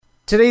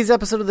Today's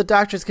episode of The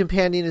Doctor's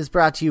Companion is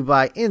brought to you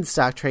by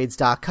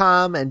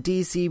InStockTrades.com and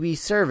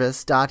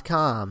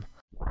DCBService.com.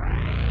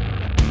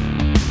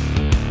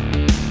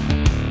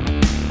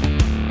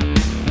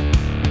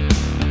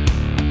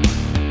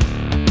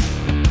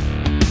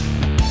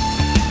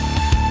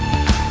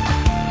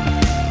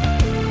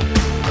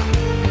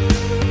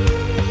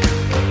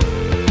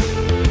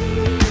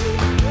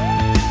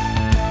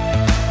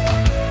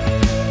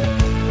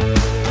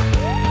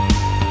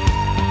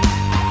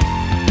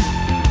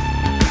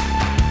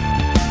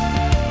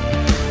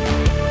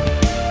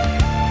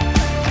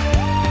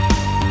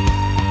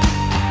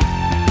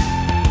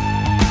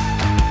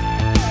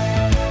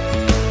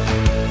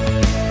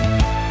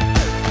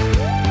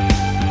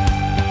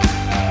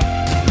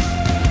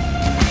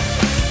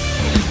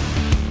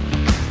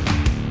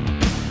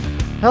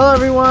 Hello,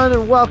 everyone,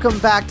 and welcome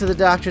back to The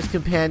Doctor's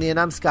Companion.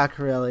 I'm Scott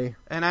Corelli.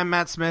 And I'm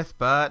Matt Smith,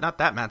 but not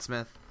that Matt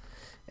Smith.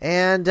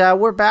 And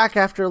we're back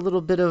after a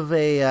little bit of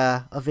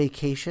a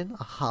vacation,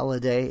 a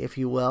holiday, if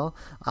you will.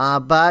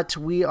 But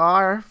we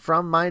are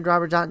from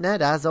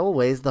MindRobber.net, as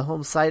always, the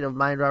home site of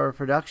MindRobber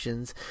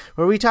Productions,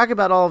 where we talk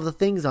about all of the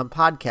things on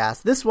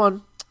podcasts. This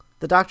one,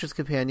 The Doctor's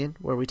Companion,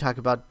 where we talk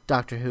about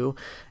Doctor Who,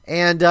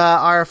 and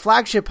our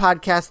flagship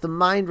podcast, The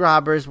Mind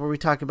Robbers, where we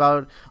talk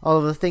about all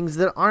of the things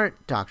that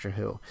aren't Doctor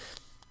Who.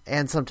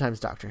 And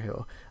sometimes Doctor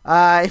Who.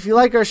 If you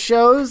like our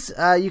shows,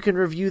 you can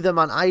review them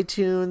on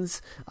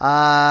iTunes.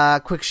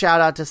 Quick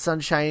shout out to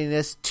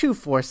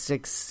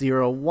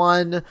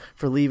Sunshininess24601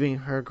 for leaving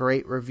her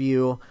great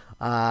review.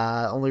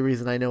 Only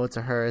reason I know it's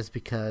a her is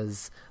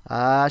because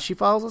she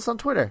follows us on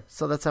Twitter,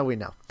 so that's how we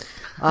know.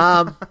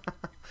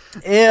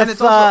 And it's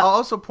also, I'll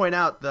also point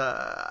out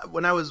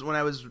when I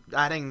was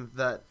adding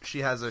that she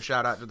has a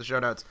shout out to the show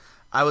notes.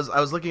 I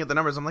was looking at the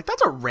numbers. I'm like,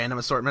 that's a random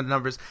assortment of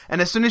numbers. And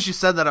as soon as you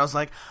said that, I was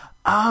like,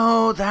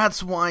 oh,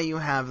 that's why you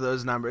have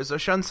those numbers. So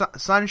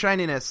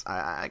Sunshininess,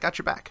 I got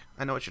your back.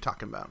 I know what you're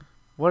talking about.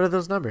 What are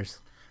those numbers?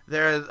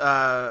 They're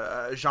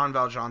Jean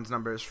Valjean's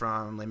numbers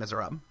from Les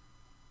Miserables.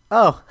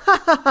 Oh,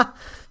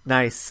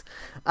 nice.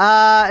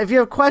 If you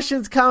have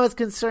questions, comments,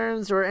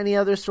 concerns, or any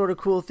other sort of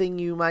cool thing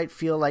you might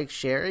feel like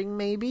sharing,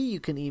 maybe, you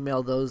can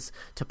email those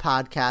to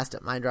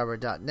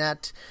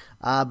podcast@mindrobber.net.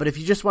 But if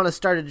you just want to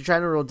start a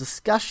general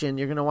discussion,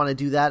 you're going to want to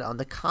do that on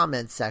the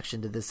comments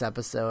section to this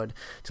episode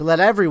to let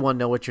everyone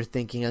know what you're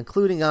thinking,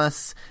 including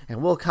us,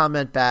 and we'll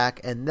comment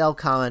back, and they'll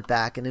comment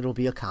back, and it'll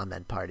be a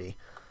comment party.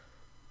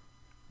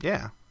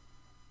 Yeah.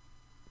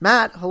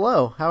 Matt,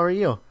 hello. How are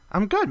you?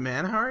 I'm good,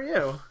 man. How are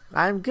you?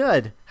 I'm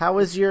good. How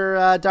was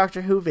your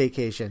Doctor Who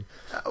vacation?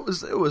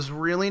 It was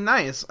really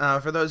nice.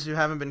 For those who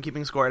haven't been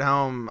keeping score at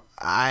home,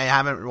 I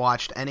haven't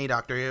watched any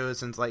Doctor Who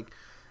since the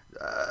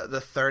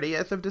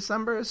 30th of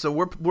December. So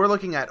we're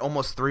looking at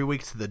almost 3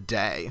 weeks to the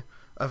day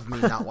of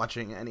me not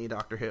watching any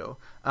Doctor Who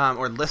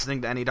or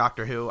listening to any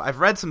Doctor Who. I've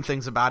read some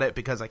things about it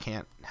because I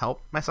can't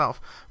help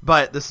myself,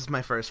 but this is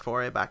my first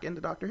foray back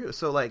into Doctor Who.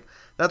 So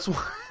that's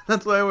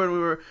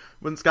why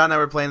when Scott and I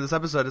were playing this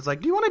episode, it's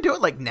like, do you want to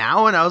do it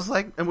now? And I was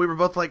like, and we were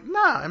both like,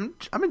 nah, I'm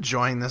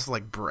enjoying this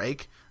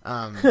break.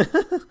 I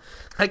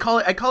call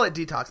it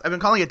detox. I've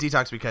been calling it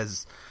detox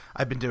because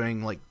I've been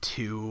doing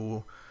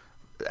two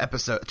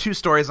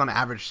stories on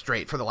average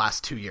straight for the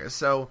last 2 years.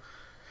 So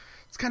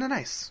it's kind of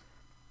nice.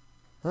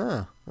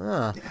 Yeah.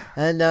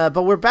 And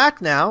but we're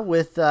back now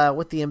with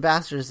the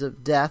Ambassadors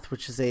of Death,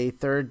 which is a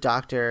third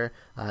Doctor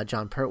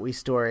John Pertwee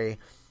story,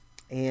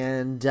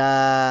 and it's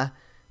a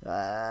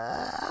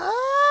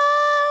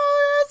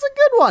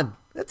good one.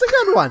 It's a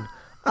good one.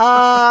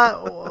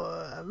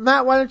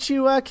 Matt, why don't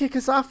you kick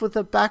us off with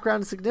the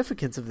background and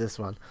significance of this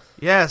one?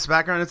 Yes,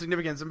 background and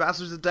significance.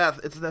 Ambassadors of Death.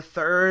 It's the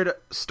third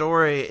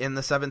story in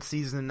the 7th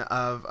season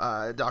of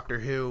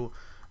Doctor Who,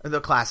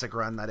 the classic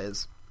run, that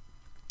is.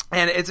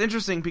 And it's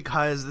interesting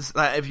because this,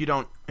 if you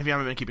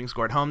haven't been keeping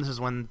score at home, this is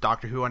when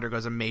Doctor Who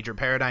undergoes a major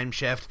paradigm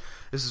shift.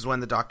 This is when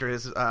the Doctor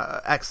is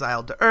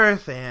exiled to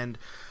Earth and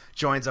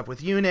joins up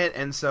with UNIT,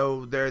 and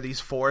so there are these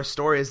 4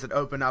 stories that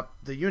open up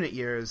the UNIT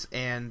years,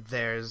 and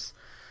there's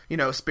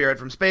Spirit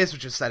from Space,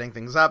 which is setting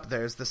things up.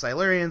 There's the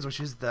Silurians, which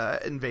is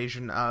the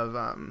invasion of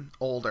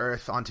old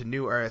Earth onto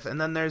new Earth, and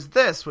then there's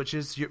this, which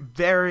is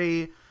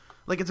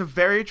it's a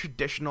very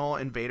traditional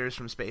Invaders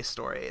from Space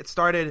story. It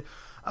started.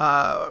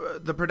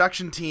 The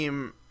production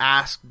team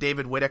asked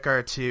David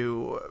Whittaker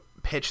to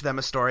pitch them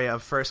a story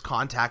of first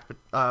contact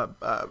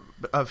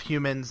of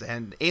humans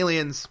and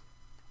aliens.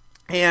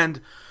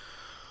 And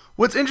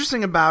what's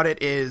interesting about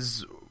it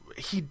is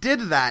he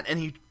did that, and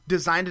he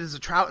designed it as a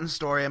Troughton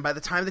story, and by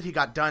the time that he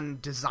got done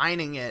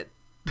designing it,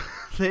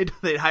 they'd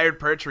hired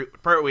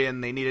Pertwee,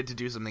 and they needed to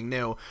do something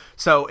new.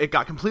 So it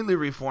got completely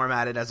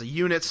reformatted as a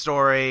UNIT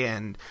story,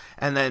 and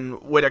then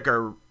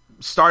Whittaker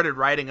started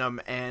writing them,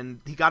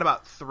 and he got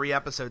about 3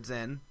 episodes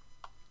in,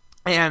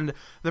 And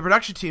the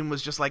production team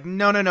was just like,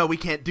 no, we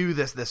can't do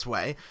this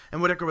way.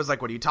 And Whittaker was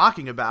like, what are you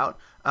talking about?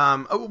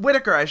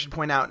 Whittaker, I should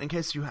point out, in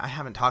case I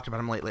haven't talked about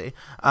him lately,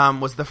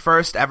 was the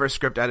first ever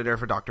script editor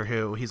for Doctor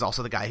Who. He's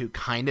also the guy who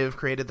kind of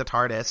created the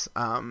TARDIS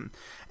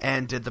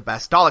and did the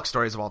best Dalek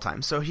stories of all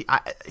time. So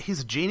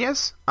he's a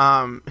genius.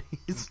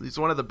 He's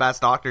one of the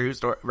best Doctor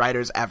Who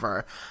writers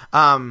ever.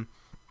 And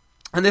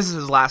this is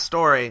his last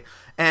story.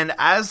 And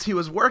as he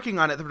was working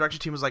on it, the production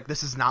team was like,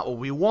 this is not what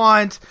we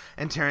want.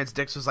 And Terrence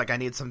Dicks was like, I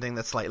need something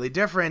that's slightly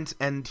different.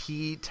 And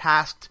he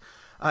tasked,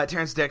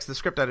 Terrence Dicks, the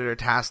script editor,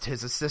 tasked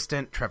his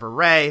assistant, Trevor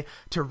Ray,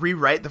 to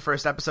rewrite the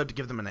first episode to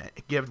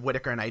give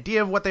Whittaker an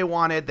idea of what they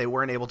wanted. They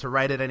weren't able to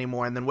write it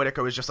anymore. And then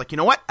Whittaker was just like, you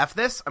know what? F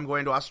this. I'm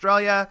going to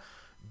Australia.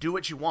 Do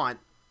what you want.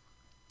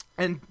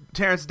 And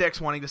Terrence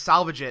Dicks, wanting to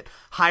salvage it,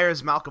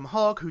 hires Malcolm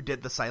Hulke, who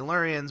did the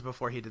Silurians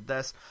before he did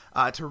this,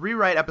 to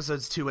rewrite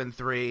episodes 2 and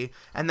 3,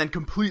 and then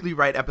completely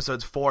write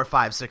episodes 4,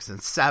 5, 6,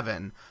 and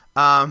 7.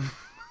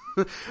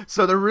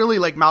 So they're really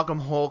like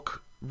Malcolm Hulke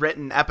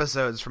written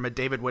episodes from a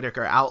David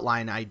Whittaker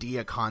outline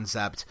idea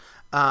concept.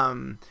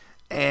 And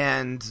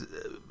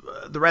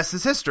the rest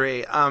is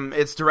history.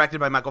 It's directed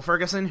by Michael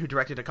Ferguson, who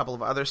directed a couple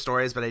of other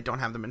stories, but I don't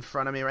have them in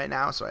front of me right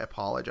now, so I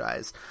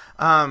apologize.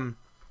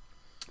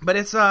 But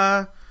it's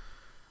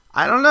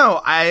I don't know.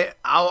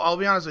 I'll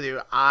be honest with you.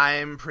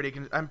 I'm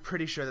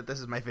pretty sure that this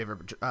is my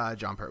favorite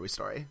Jon Pertwee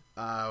story,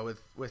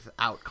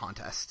 without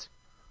contest.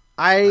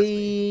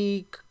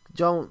 I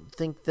don't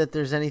think that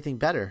there's anything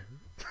better.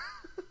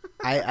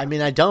 I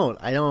mean, I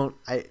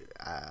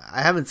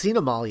haven't seen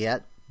them all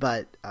yet,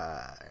 but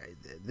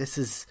this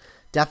is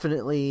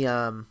definitely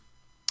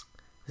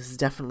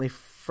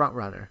front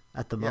runner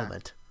at the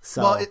moment.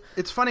 So, well,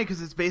 it's funny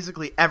because it's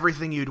basically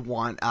everything you'd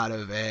want out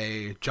of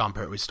a Jon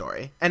Pertwee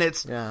story, and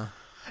it's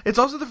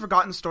also the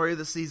forgotten story of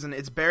the season.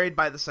 It's buried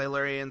by the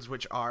Silurians,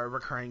 which are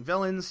recurring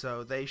villains,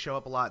 so they show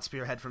up a lot.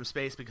 Spearhead from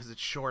Space because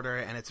it's shorter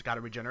and it's got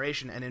a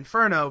regeneration, and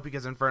Inferno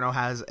because Inferno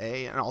has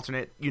an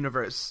alternate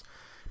universe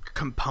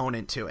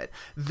component to it.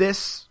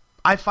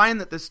 I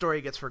find that this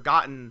story gets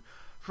forgotten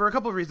for a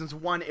couple of reasons.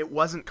 One, it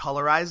wasn't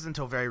colorized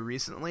until very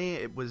recently.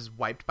 It was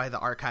wiped by the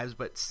archives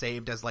but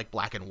saved as like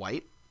black and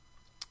white.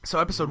 So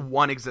episode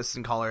 1 exists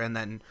in color, and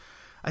then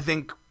I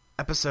think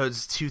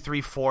episodes 2, 3,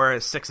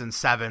 4, 6, and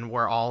 7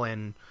 were all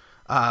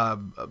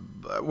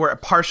were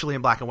partially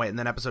in black and white, and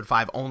then episode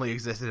 5 only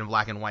existed in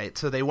black and white.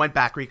 So they went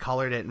back,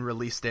 recolored it, and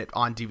released it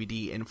on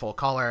DVD in full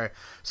color.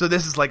 So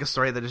this is like a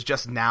story that is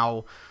just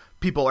now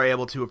people are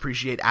able to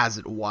appreciate as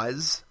it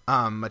was,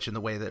 much in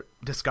the way that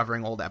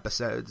discovering old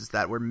episodes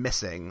that were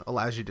missing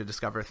allows you to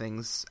discover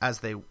things as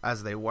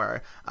they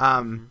were.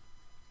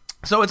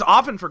 So it's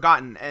often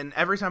forgotten, and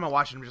every time I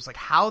watch it, I'm just like,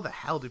 how the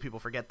hell do people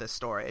forget this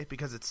story?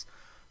 Because it's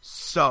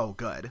so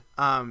good.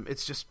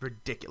 It's just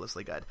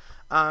ridiculously good.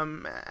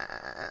 And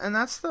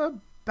that's the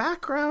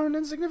background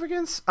and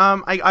significance.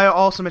 I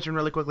also mentioned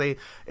really quickly,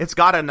 it's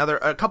got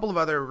a couple of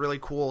other really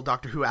cool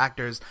Doctor Who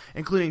actors,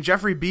 including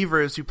Jeffrey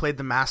Beavers, who played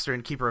the Master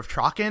and Keeper of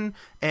Traken,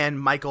 and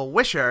Michael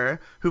Wisher,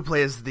 who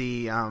plays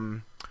the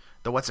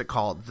what's it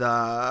called?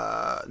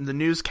 The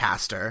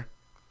newscaster.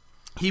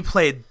 He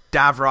played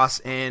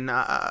Davros in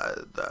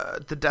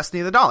the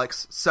Destiny of the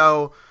Daleks.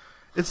 So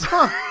it's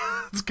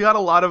got a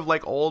lot of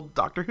like old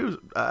Doctor Who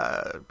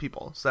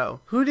people.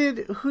 So who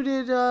did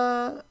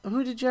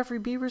Jeffrey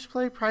Beavers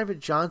play? Private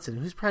Johnson.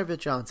 Who's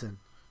Private Johnson?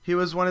 He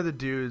was one of the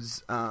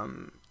dudes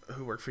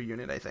who worked for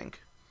UNIT, I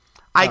think.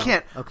 I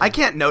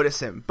can't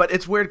notice him, but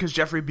it's weird because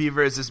Jeffrey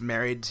Beavers is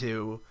married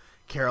to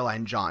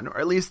Caroline John, or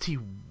at least he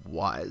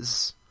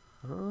was.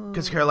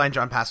 Because Caroline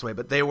John passed away,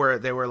 but they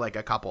were like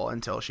a couple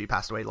until she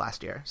passed away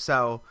last year.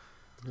 So,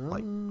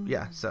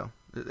 so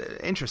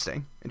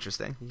interesting.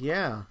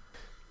 Yeah.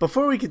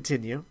 Before we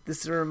continue, this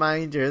is a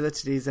reminder that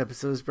today's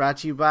episode is brought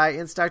to you by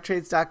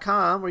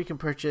InStockTrades.com, where you can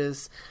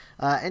purchase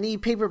any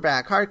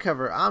paperback,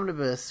 hardcover,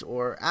 omnibus,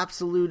 or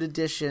absolute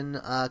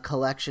edition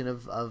collection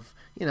of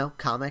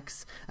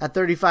comics at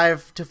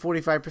 35 to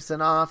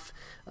 45% off,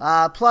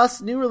 plus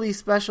new release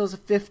specials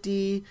of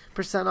 50%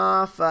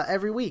 off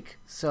every week.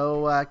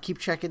 So keep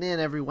checking in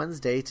every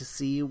Wednesday to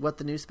see what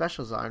the new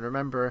specials are. And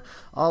remember,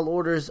 all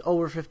orders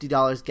over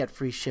 $50 get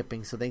free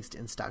shipping, so thanks to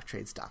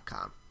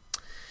InStockTrades.com.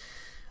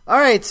 All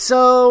right,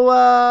 so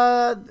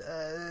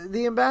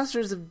the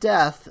Ambassadors of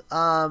Death,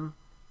 I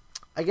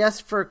guess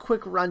for a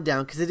quick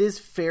rundown, because it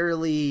is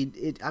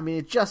it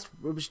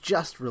was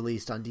just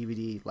released on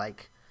DVD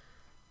like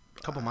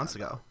a couple months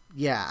ago.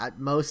 Yeah, at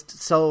most.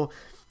 So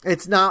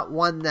it's not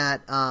one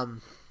that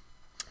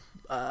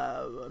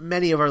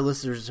many of our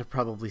listeners have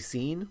probably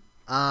seen.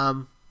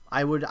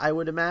 I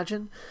would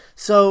imagine.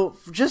 So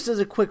just as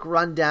a quick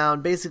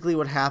rundown, basically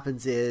what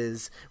happens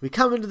is we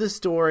come into the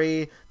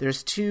story.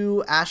 There's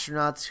 2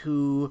 astronauts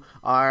who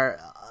are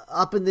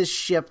up in this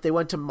ship. They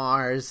went to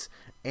Mars,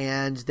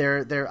 and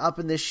they're up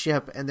in this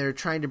ship, and they're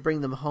trying to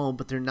bring them home,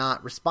 but they're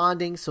not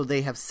responding. So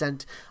they have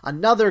sent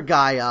another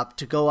guy up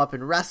to go up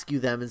and rescue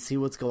them and see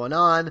what's going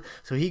on.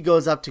 So he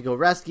goes up to go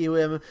rescue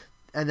him,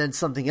 and then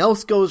something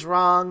else goes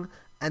wrong,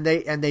 and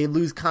they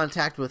lose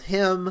contact with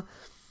him.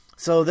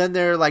 So then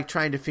they're like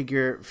trying to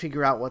figure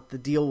out what the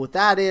deal with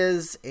that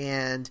is,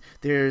 and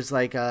there's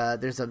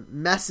a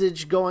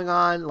message going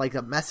on, like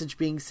a message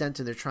being sent,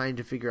 and they're trying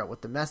to figure out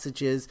what the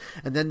message is,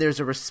 and then there's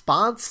a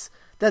response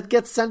that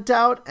gets sent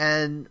out,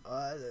 and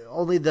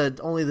only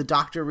the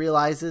Doctor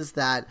realizes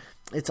that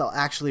it's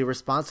actually a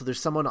response. So there's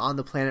someone on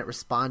the planet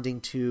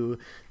responding to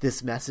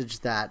this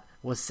message that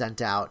was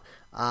sent out,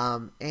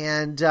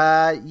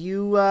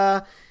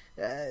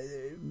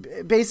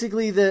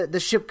 basically the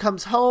ship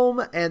comes home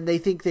and they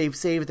think they've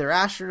saved their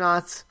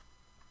astronauts.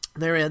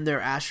 They're in their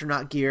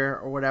astronaut gear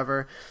or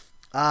whatever.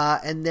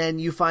 And then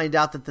you find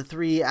out that the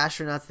 3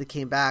 astronauts that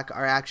came back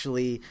are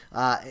actually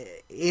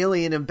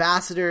alien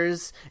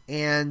ambassadors,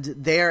 and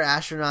their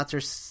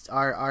astronauts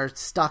are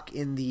stuck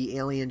in the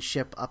alien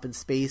ship up in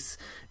space.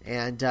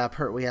 And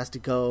Pertwee has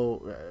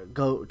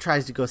to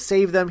tries to go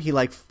save them. He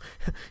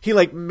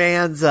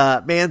mans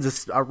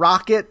a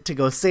rocket to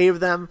go save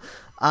them.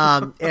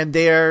 And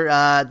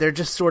they're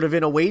just sort of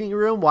in a waiting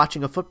room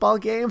watching a football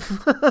game.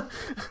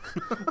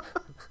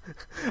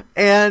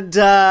 And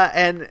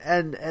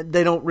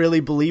they don't really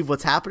believe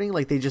what's happening.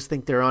 Like, they just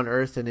think they're on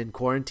Earth and in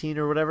quarantine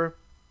or whatever.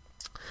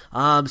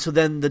 So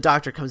then the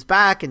Doctor comes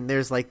back, and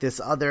there's like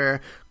this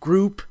other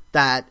group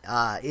that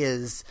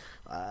is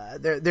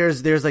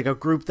there's like a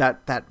group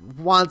that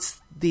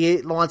wants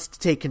to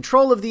take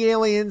control of the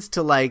aliens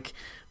to like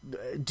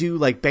do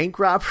like bank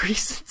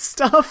robberies and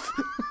stuff.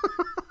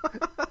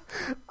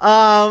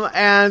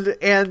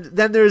 And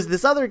then there's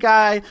this other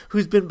guy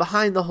who's been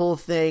behind the whole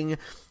thing.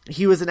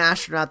 He was an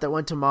astronaut that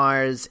went to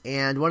Mars,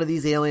 and one of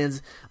these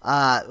aliens,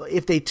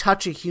 if they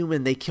touch a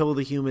human, they kill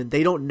the human.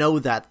 They don't know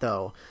that,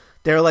 though.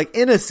 They're like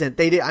innocent.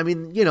 They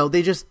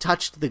just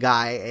touched the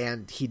guy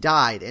and he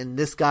died. And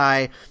this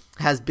guy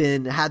had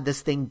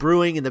this thing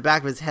brewing in the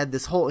back of his head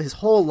his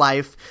whole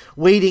life,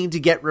 waiting to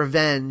get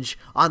revenge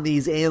on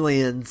these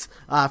aliens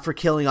for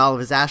killing all of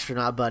his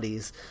astronaut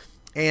buddies.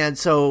 And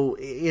so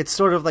it's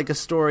sort of like a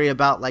story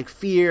about like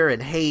fear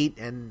and hate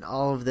and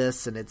all of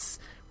this, and it's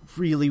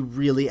really,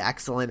 really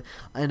excellent.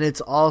 And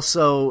it's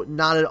also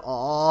not at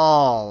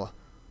all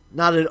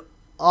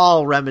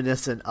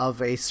reminiscent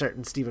of a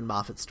certain Stephen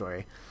Moffat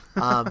story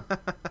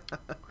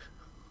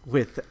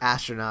with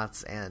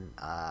astronauts and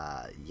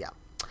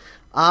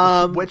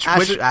which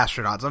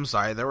astronauts? I'm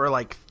sorry, there were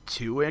like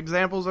 2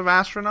 examples of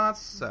astronauts.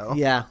 So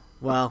yeah,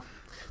 well,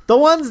 the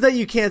ones that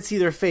you can't see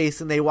their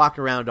face and they walk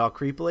around all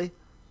creepily.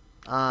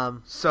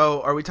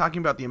 So are we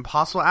talking about the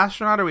Impossible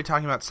Astronaut, or are we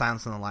talking about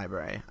Silence in the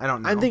Library? I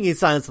don't know. I'm thinking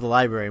Silence in the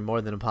Library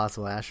more than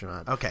Impossible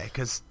Astronaut. Okay,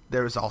 because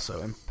there was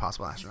also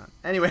Impossible Astronaut.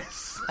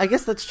 Anyways. I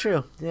guess that's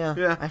true.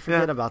 Yeah, I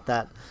forget about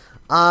that.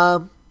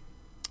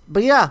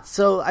 But yeah,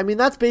 so, I mean,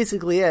 that's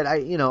basically it.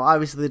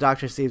 Obviously the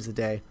Doctor saves the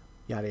day,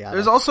 yada yada.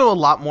 There's also a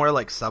lot more,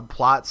 like,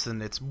 subplots,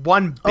 and it's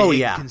one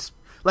big... it's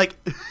like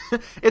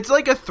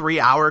a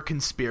 3-hour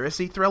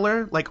conspiracy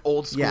thriller, like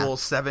old school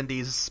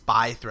 70s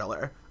spy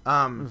thriller.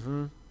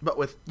 But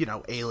with,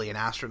 alien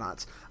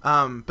astronauts.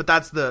 But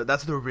that's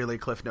the really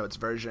Cliff Notes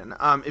version.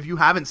 If you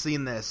haven't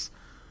seen this,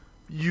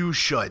 you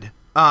should.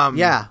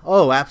 Yeah.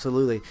 Oh,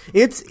 absolutely.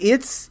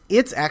 It's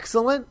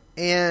excellent,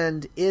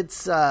 and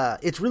it's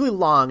really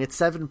long. It's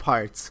 7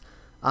 parts.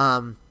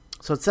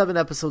 So it's 7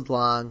 episodes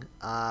long.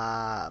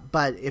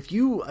 But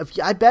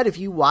I bet if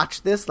you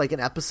watch this like an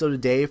episode a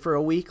day for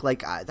a week,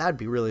 like that'd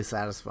be really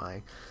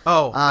satisfying.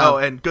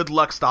 And good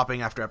luck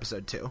stopping after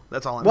episode 2.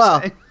 That's all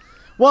I'm saying.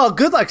 Well,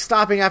 good luck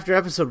stopping after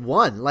episode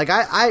 1. Like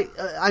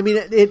I mean,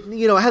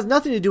 it has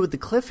nothing to do with the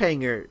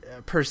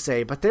cliffhanger per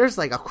se, but there's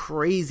like a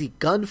crazy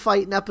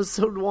gunfight in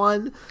episode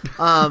 1.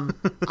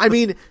 I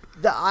mean,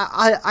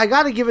 I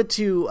gotta give it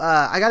to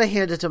I gotta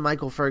hand it to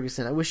Michael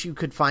Ferguson. I wish you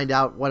could find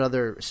out what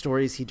other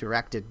stories he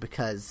directed,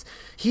 because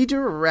he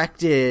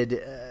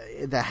directed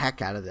the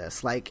heck out of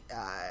this. Like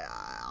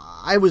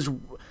I was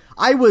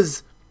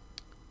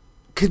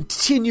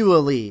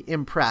continually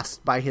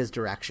impressed by his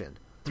direction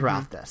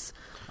throughout this.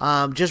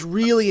 Just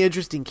really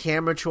interesting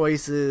camera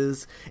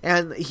choices,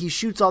 and he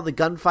shoots all the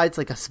gunfights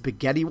like a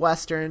spaghetti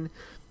western.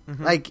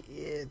 Like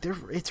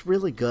it's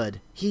really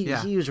good. He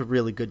was a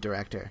really good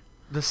director.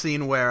 The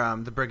scene where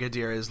the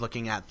Brigadier is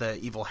looking at the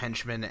evil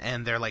henchmen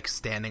and they're like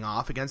standing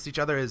off against each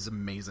other is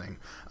amazing.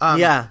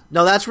 No,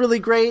 that's really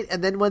great.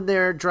 And then when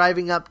they're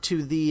driving up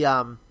to the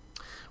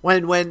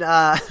when one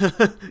of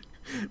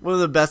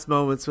the best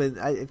moments, when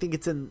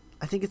it's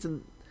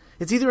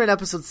either in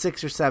episode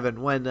 6 or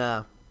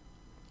 7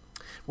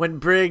 when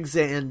Briggs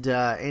and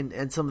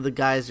some of the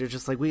guys are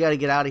just like, we got to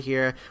get out of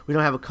here. We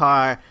don't have a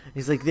car. And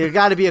he's like, there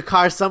got to be a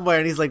car somewhere.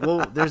 And he's like,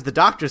 well, there's the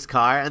Doctor's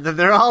car. And then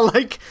they're all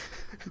like,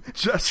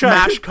 just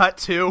smash cut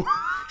to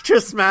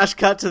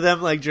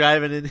them like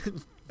driving in.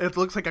 It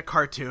looks like a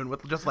cartoon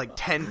with just like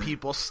 10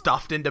 people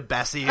stuffed into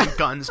Bessie and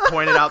guns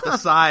pointed out the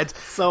sides.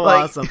 So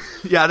awesome.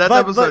 Yeah,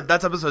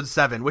 that's episode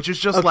 7, which is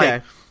just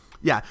like.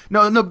 Yeah,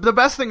 no. The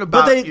best thing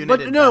about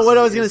what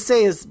I was going to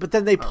say is, but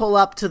then they pull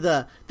up to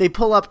the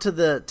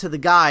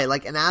guy,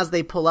 like, and as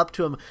they pull up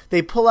to him,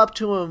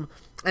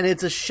 and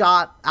it's a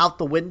shot out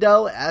the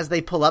window as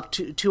they pull up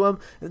to him.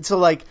 And so,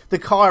 like, the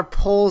car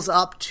pulls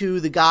up to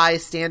the guy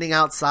standing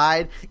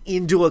outside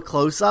into a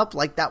close-up.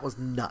 Like, that was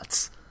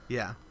nuts.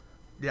 Yeah.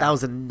 That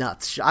was a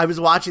nuts shot. I was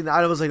watching that.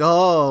 I was like,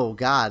 oh,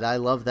 God, I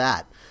love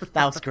that.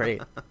 That was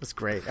great. It was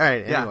great. All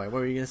right, anyway, what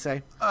were you going to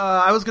say?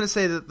 I was going to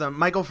say that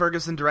Michael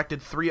Ferguson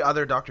directed 3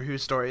 other Doctor Who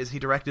stories. He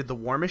directed The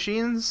War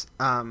Machines.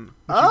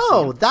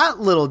 That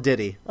little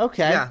ditty.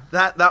 Okay. Yeah,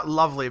 that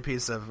lovely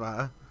piece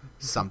of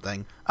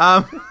something.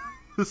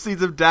 The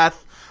Seeds of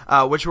Death,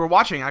 which we're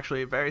watching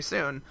actually very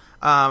soon,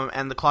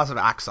 and The Claws of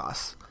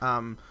Axos,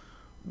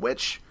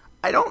 which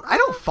I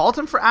don't fault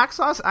him for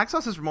Axos.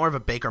 Axos is more of a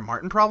Baker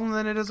Martin problem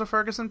than it is a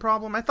Ferguson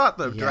problem. I thought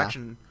the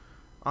direction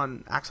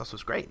on Axos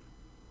was great.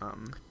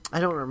 I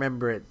don't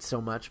remember it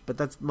so much, but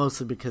that's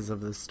mostly because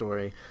of the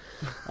story.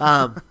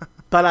 But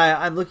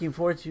I'm looking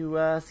forward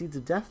to Seeds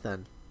of Death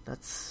then.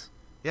 That's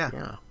yeah.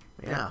 No,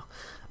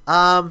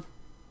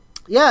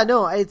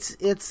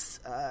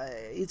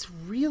 it's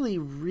really,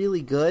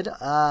 really good.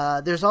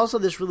 There's also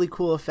this really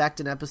cool effect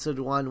in episode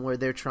 1 where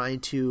they're trying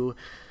to,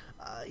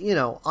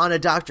 on a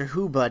Doctor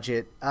Who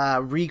budget,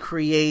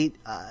 recreate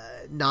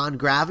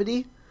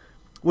non-gravity,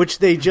 which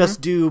they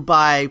just do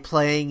by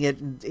playing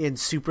it in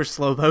super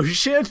slow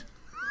motion,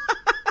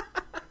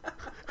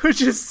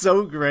 which is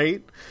so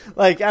great.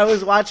 Like, I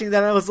was watching that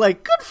and I was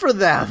like, good for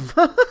them.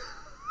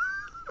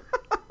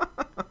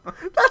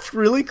 That's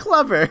really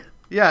clever.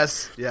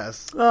 Yes.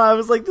 I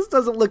was like, this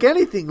doesn't look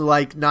anything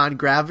like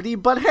non-gravity,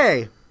 but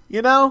hey,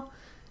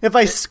 if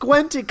I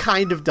squint, it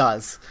kind of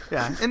does.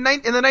 Yeah, in the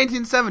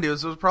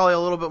 1970s, it was probably a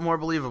little bit more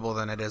believable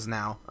than it is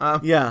now.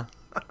 Yeah.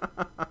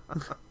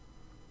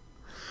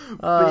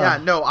 But yeah,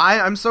 no,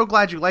 I'm so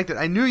glad you liked it.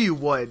 I knew you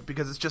would,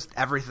 because it's just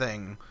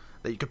everything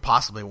that you could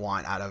possibly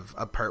want out of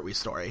a Pertwee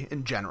story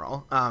in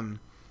general.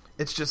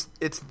 It's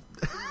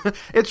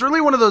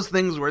really one of those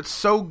things where it's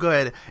so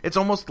good, it's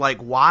almost like,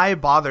 why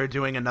bother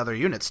doing another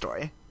unit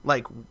story?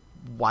 Like,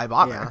 why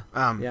bother?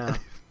 Yeah.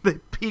 They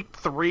peaked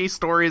 3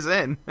 stories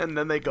in, and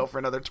then they go for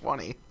another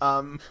 20,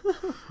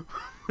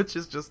 which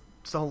is just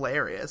so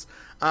hilarious.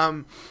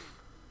 But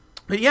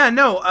yeah,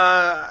 no,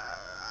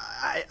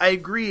 I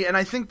agree, and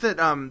I think that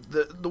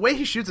the way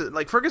he shoots it,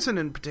 like Ferguson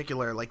in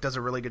particular, like does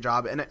a really good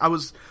job. And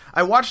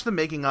I watched the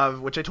making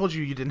of, which I told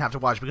you didn't have to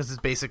watch because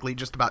it's basically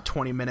just about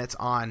 20 minutes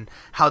on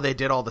how they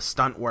did all the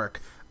stunt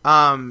work.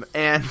 And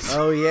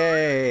oh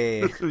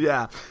yay,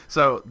 yeah,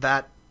 so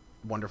that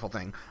wonderful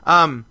thing.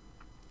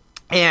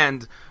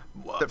 And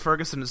what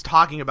Ferguson is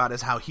talking about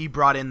is how he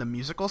brought in the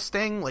musical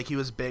sting, like he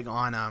was big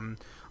on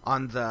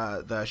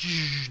the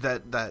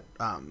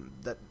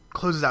that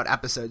closes out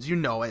episodes. You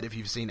know it if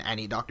you've seen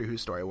any Doctor Who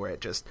story where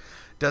it just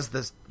does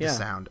this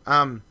sound.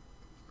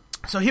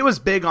 So he was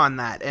big on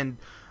that, and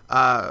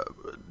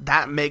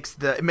that makes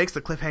the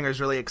cliffhangers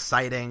really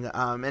exciting.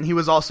 And he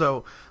was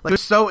also like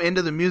so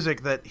into the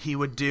music that he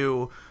would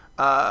do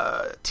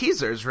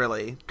teasers,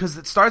 really, because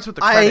it starts with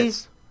the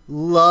credits. I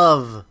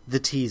love the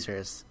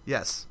teasers.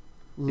 Yes.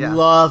 Yeah.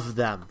 Love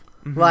them.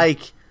 Mm-hmm.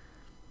 Like,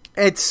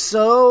 it's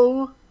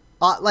so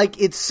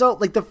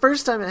the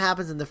first time it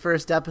happens in the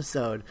first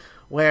episode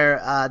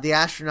where the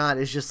astronaut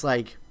is just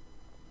like,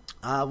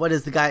 what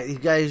is the guy? The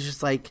guy is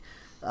just like,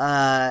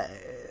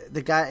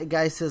 the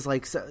guy says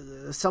like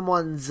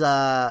someone's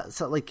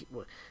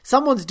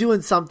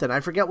doing something. I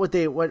forget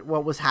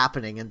what was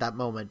happening in that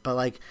moment, but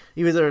like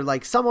either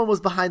like someone was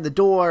behind the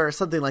door or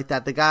something like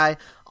that. The guy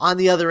on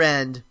the other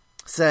end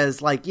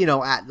says like,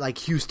 at like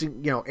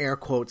Houston, air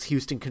quotes,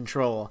 Houston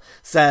Control,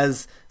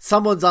 says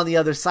someone's on the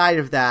other side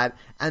of that,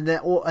 and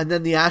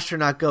then the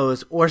astronaut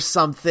goes or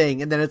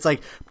something, and then it's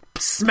like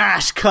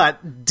smash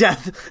cut,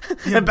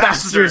 death,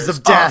 ambassadors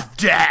of death.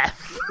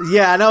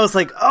 Yeah, and I was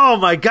like, oh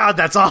my god,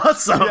 that's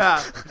awesome.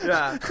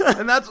 Yeah.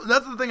 And that's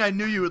the thing I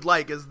knew you would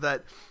like, is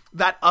that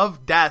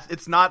of death,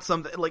 it's not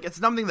something like, it's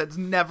something that's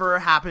never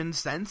happened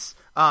since.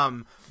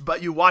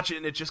 But you watch it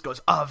and it just goes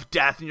of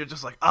death, and you're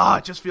just like,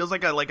 it just feels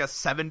like a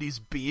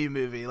 70s B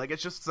movie. Like,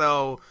 it's just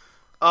so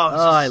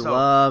I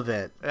love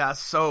it. Yeah,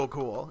 so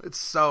cool. It's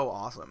so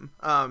awesome.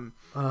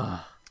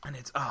 And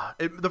it's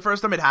the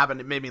first time it happened,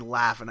 it made me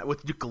laugh, and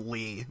with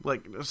glee.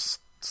 Like, it was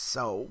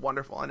so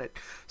wonderful, and it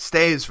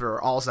stays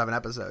for all 7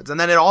 episodes. And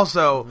then it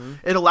also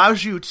it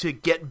allows you to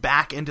get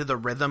back into the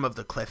rhythm of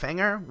the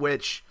cliffhanger,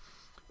 which,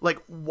 like,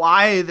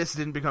 why this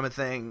didn't become a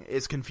thing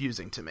is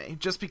confusing to me.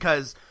 Just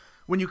because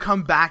when you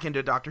come back into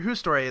a Doctor Who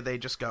story, they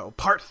just go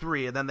part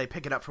 3, and then they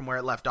pick it up from where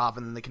it left off,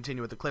 and then they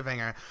continue with the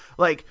cliffhanger.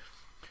 Like,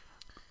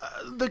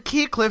 the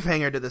key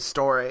cliffhanger to this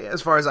story,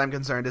 as far as I'm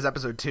concerned, is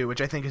episode 2, which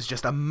I think is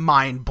just a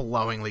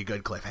mind-blowingly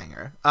good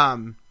cliffhanger.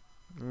 And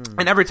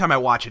every time I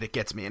watch it, it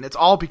gets me. And it's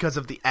all because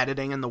of the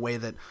editing and the way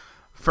that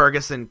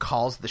Ferguson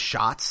calls the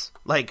shots.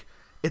 Like,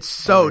 it's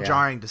so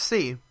jarring to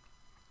see.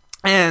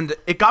 And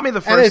it got me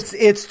the first...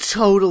 And it's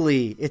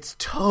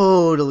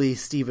totally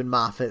Stephen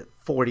Moffat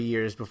 40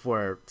 years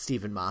before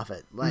Stephen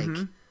Moffat. Like,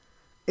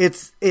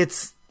 it's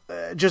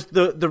just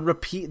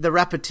the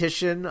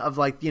repetition of,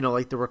 like,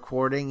 like the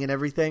recording and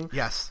everything.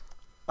 Yes.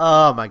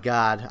 Oh my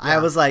god! I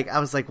was like,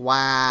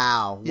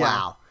 wow,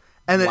 wow,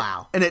 and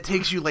wow, and it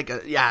takes you like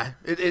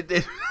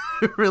it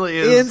really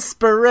is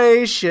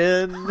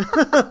inspiration.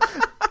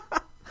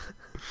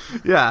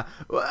 Yeah.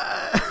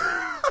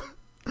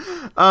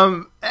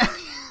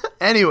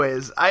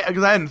 Anyways,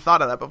 because I hadn't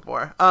thought of that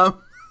before.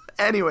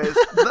 Anyways,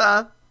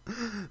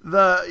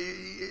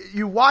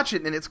 you watch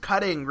it and it's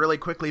cutting really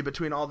quickly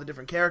between all the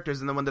different characters,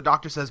 and then when the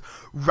doctor says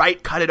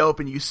right, cut it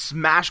open, you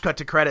smash cut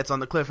to credits on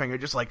the cliffhanger,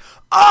 just like,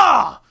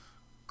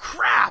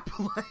 crap.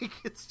 Like,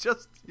 it's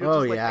just,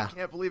 you're like, I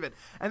can't believe it.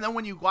 And then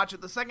when you watch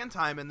it the second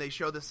time and they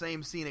show the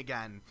same scene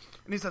again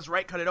and he says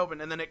right, cut it open,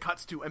 and then it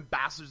cuts to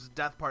Ambassadors of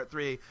Death Part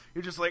 3,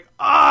 you're just like,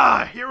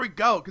 here we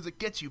go, because it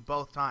gets you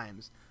both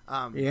times.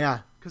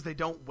 Because they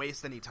don't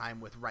waste any time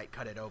with right,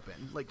 cut it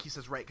open. Like, he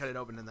says right, cut it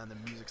open, and then the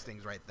music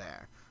stings right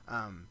there.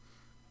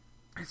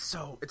 It's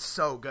so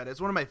good. It's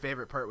one of my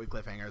favorite Pertwee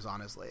cliffhangers,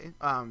 honestly.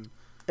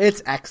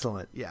 It's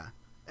excellent. Yeah.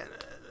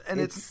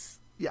 And it's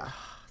good.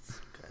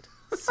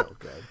 So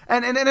good.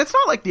 And it's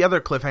not like the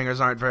other cliffhangers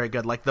aren't very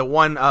good. Like the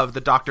one of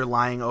the doctor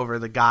lying over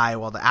the guy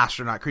while the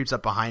astronaut creeps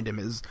up behind him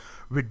is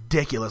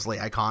ridiculously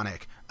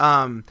iconic.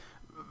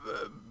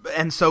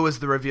 And so is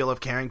the reveal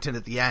of Carrington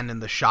at the end,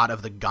 and the shot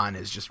of the gun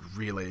is just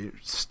really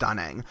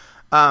stunning.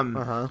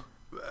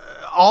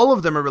 All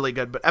of them are really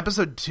good, but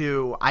episode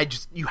 2,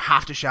 you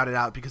have to shout it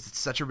out because it's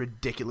such a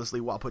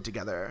ridiculously well put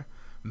together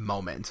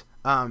moment.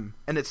 And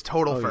it's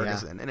total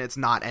Ferguson, and it's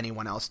not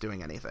anyone else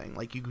doing anything.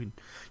 Like, you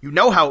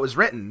know how it was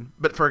written,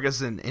 but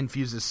Ferguson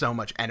infuses so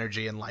much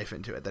energy and life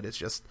into it that it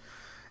just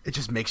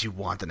makes you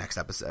want the next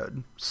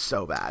episode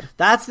so bad.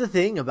 That's the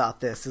thing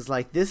about this, is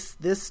like this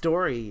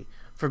story,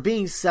 for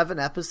being 7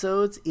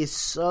 episodes, is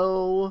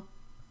so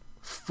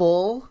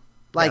full.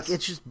 Like,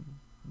 it's just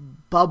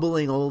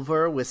bubbling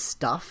over with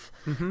stuff,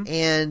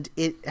 and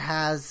it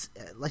has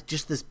like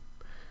just this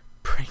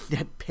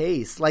pregnant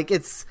pace. Like,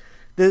 it's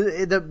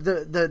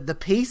the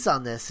pace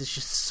on this is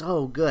just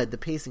so good. The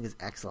pacing is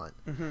excellent.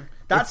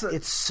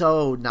 It's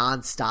so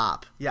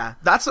nonstop. Yeah,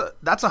 that's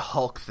a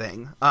Hulk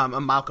thing,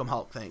 a Malcolm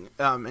Hulk thing,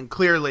 and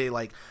clearly,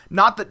 like,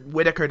 not that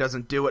Whittaker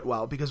doesn't do it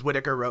well, because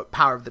Whittaker wrote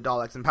Power of the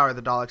Daleks, and Power of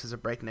the Daleks is a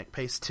breakneck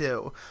pace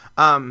too.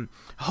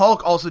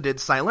 Hulk also did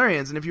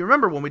Silurians, and if you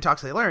remember when we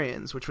talked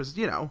Silurians, which was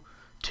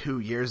 2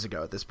 years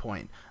ago at this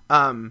point,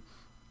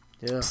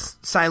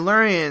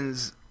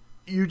 Silurians,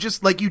 you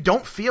just, like, you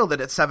don't feel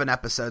that it's 7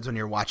 episodes when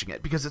you're watching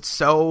it, because it's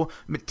so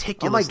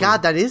meticulously... Oh my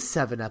god, that is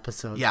 7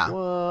 episodes. Yeah.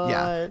 What?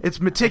 Yeah.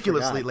 It's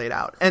meticulously laid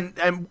out. And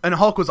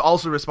Hulk was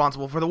also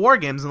responsible for the War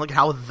Games, and look at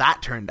how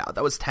that turned out.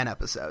 That was 10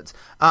 episodes.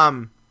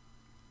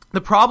 The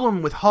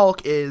problem with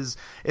Hulk is,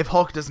 if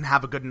Hulk doesn't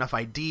have a good enough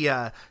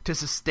idea to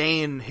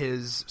sustain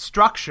his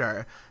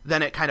structure,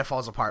 then it kind of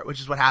falls apart, which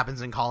is what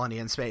happens in Colony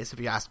in Space,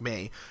 if you ask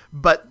me.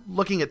 But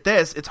looking at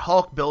this, it's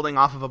Hulk building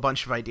off of a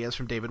bunch of ideas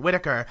from David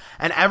Whittaker,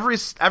 and every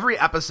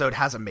episode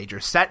has a major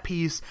set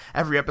piece,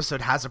 every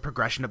episode has a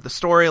progression of the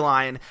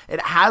storyline,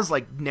 it has,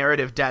 like,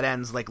 narrative dead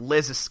ends, like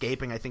Liz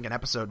escaping, I think, in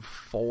episode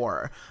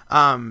 4.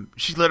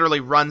 She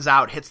literally runs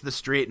out, hits the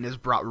street, and is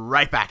brought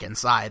right back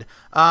inside.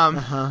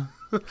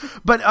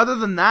 But other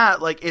than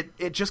that, like,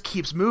 it just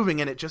keeps moving,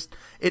 and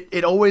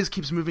it always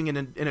keeps moving in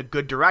a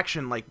good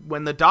direction. Like,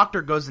 when the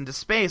Doctor goes into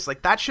space,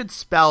 like, that should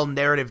spell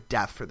narrative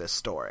death for this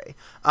story,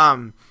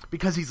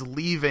 because he's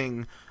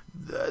leaving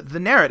the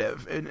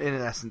narrative in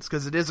essence,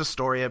 because it is a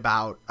story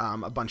about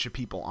a bunch of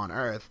people on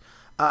Earth.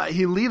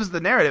 He leaves the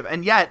narrative,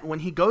 and yet when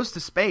he goes to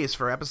space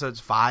for episodes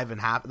 5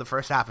 and the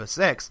first half of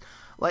 6,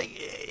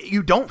 like,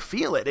 you don't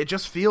feel it. It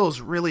just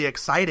feels really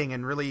exciting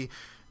and really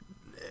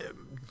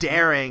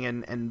daring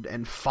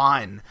and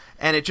fun,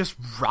 and it just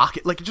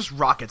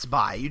rockets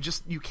by.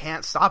 You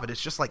can't stop it.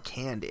 It's just like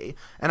candy.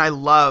 And I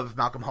love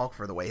Malcolm Hulk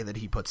for the way that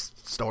he puts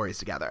stories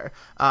together.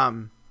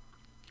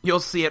 You'll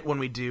see it when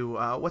we do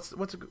what's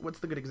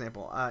the good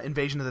example?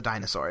 Invasion of the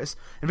Dinosaurs.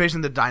 Invasion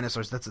of the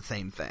Dinosaurs, that's the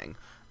same thing.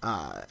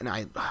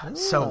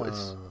 It's so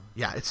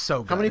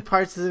good. How many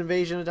parts is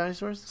Invasion of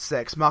Dinosaurs?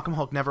 6. Malcolm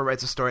Hulk never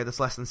writes a story that's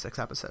less than 6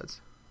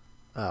 episodes.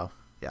 Oh.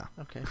 Yeah.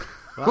 Okay.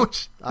 Well,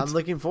 I'm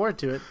looking forward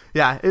to it.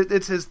 Yeah,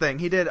 it's his thing.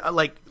 He did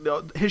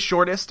his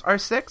shortest are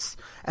 6,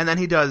 and then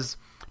he does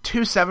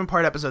 2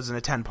 7-part episodes and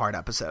a 10-part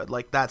episode.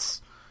 Like,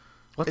 that's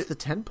what's the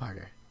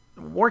 10-parter?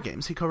 War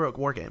Games. He co-wrote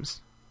War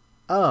Games.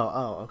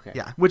 Oh, okay.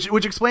 Yeah, which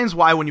explains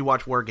why when you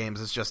watch War Games,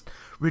 it's just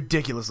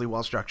ridiculously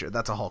well structured.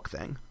 That's a Hulk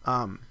thing.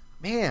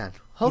 Man,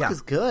 Hulk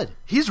is good.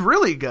 He's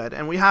really good,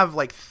 and we have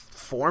like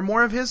 4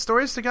 more of his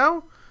stories to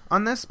go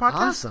on this podcast.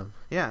 Awesome.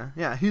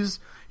 Yeah. He's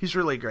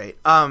really great.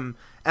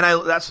 And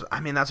that's what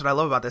I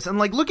love about this. And,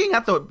 like, looking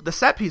at the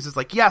set pieces,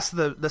 like, yes,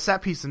 the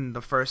set piece in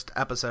the first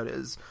episode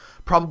is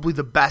probably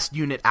the best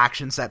unit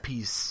action set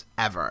piece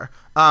ever.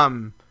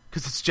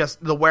 Because it's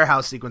just, the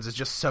warehouse sequence is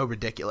just so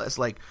ridiculous.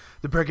 Like,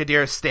 the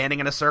Brigadier is standing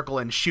in a circle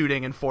and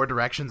shooting in 4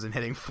 directions and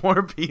hitting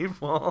 4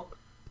 people.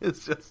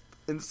 It's just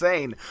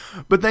insane.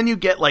 But then you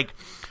get, like,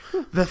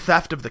 the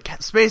theft of the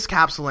space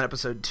capsule in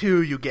episode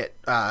 2. You get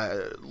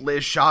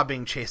Liz Shaw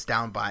being chased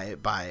down by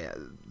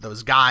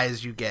those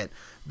guys. You get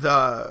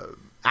the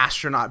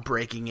astronaut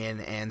breaking in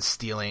and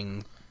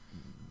stealing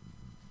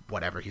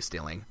whatever he's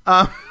stealing.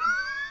 And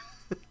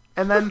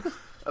then,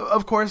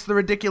 of course, the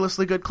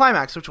ridiculously good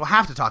climax, which we'll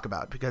have to talk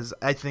about because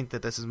I think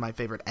that this is my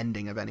favorite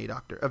ending of any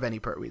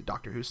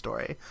Doctor Who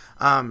story.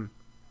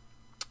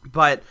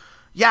 But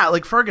yeah,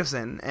 like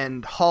Ferguson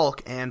and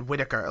Hulk and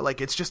Whittaker,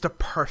 like it's just a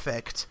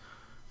perfect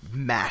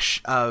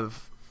mesh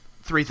of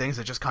three things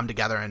that just come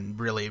together and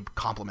really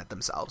complement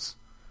themselves.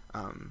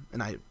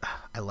 And I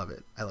love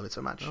it. I love it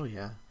so much. Oh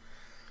yeah.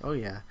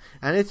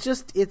 And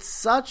it's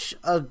such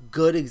a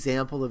good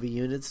example of a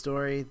unit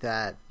story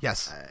that,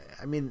 yes,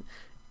 I mean,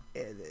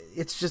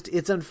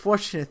 it's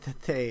unfortunate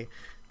that they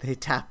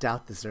tapped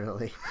out this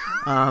early.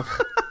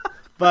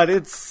 But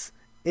it's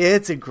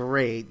a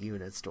great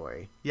unit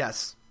story.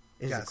 Yes.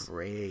 It's a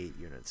great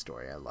unit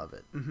story. I love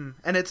it. Mm-hmm.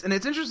 And it's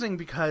interesting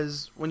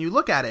because when you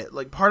look at it,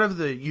 like part of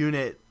the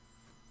unit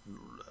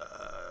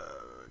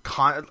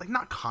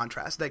not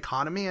contrast,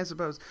 dichotomy, I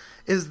suppose,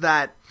 is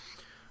that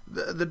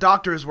the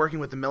Doctor is working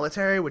with the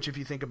military, which if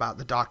you think about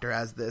the Doctor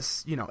as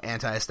this,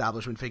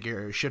 anti-establishment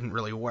figure, shouldn't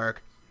really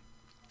work.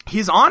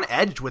 He's on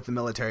edge with the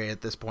military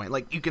at this point.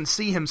 Like, you can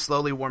see him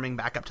slowly warming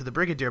back up to the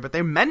Brigadier, but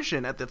they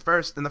mention in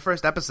the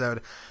first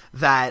episode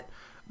that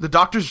the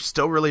Doctor's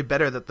still really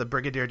bitter that the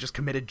Brigadier just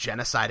committed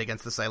genocide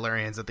against the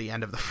Silurians at the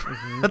end of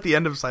at the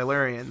end of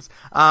Silurians.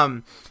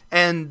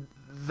 And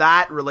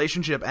that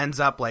relationship ends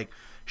up like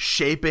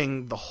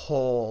shaping the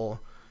whole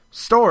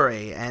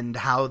story and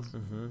how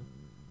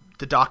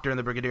the Doctor and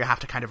the Brigadier have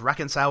to kind of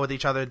reconcile with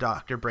each other. The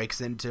Doctor breaks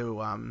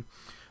into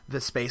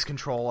the space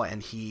control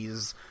and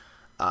he's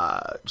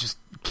just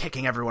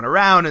kicking everyone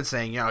around and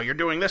saying, you're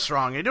doing this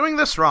wrong, you're doing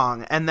this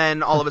wrong. And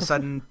then all of a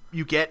sudden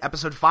you get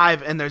episode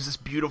 5 and there's this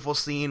beautiful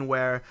scene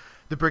where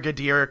the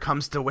Brigadier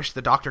comes to wish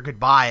the Doctor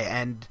goodbye.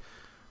 And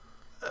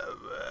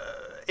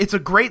it's a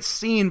great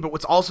scene, but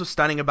what's also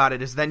stunning about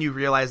it is then you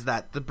realize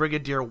that the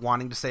Brigadier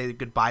wanting to say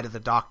goodbye to the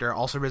Doctor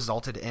also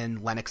resulted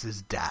in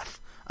Lennox's death,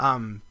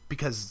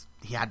 because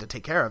he had to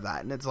take care of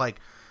that. And it's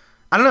like,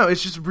 I don't know,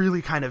 it's just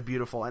really kind of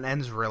beautiful and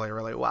ends really,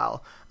 really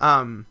well.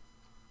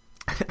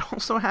 It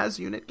also has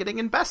Unit getting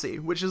in Bessie,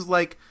 which is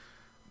like,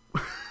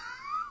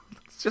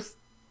 it's just,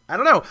 I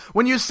don't know.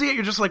 When you see it,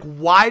 you're just like,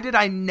 why did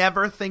I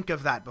never think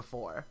of that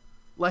before?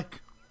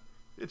 Like,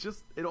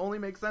 it only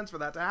makes sense for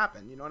that to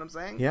happen. You know what I'm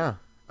saying? Yeah.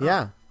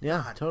 Yeah.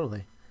 Yeah. God.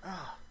 Totally.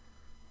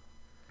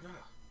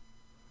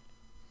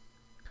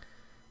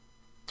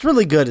 It's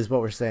really good, is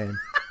what we're saying.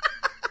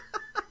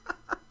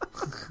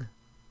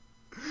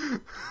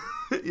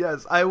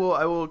 Yes, I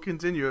will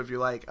continue if you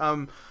like.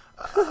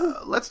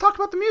 Let's talk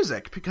about the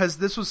music, because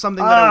this was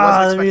something that I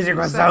wasn't expecting. The music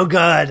was so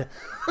good.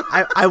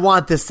 I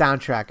want this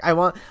soundtrack. I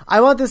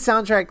want this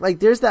soundtrack. Like,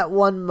 there's that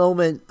one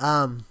moment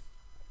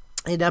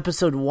in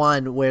episode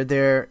 1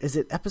 where is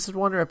it episode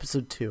 1 or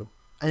episode 2?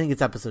 I think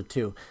it's episode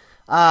 2.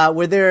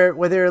 Where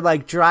they're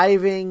like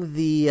driving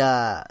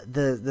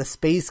the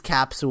space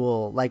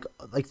capsule like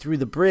through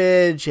the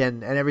bridge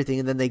and everything,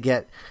 and then they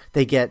get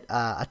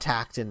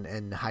attacked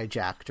and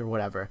hijacked or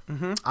whatever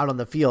out on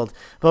the field.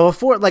 But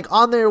before, like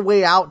on their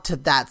way out to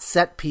that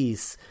set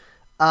piece,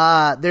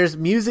 there's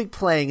music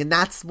playing, and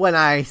that's when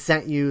I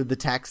sent you the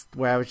text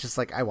where I was just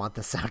like, I want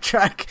the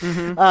soundtrack,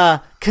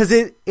 because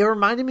it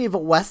reminded me of a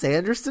Wes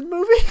Anderson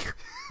movie.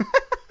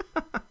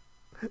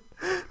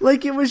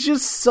 Like, it was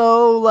just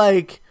so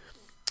like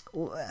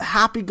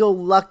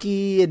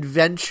happy-go-lucky,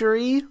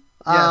 adventure-y,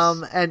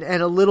 yes. and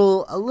a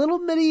little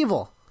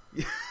medieval.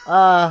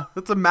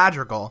 It's a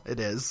madrigal. It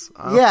is.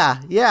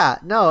 Yeah.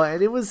 No,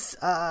 and it was.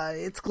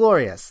 It's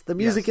glorious. The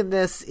music in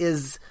this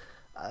is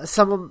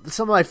some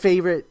of my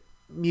favorite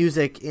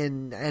music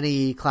in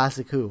any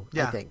classic Who.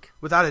 Yeah, I think,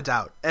 without a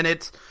doubt. And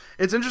it's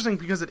interesting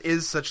because it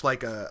is such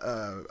like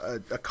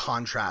a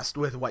contrast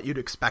with what you'd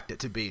expect it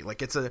to be.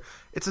 Like, it's a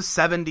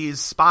 70s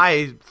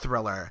spy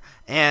thriller,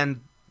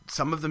 and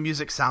some of the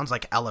music sounds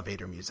like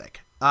elevator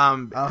music.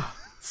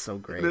 So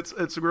great.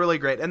 It's really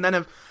great. And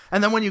then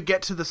when you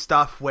get to the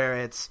stuff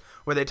where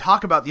they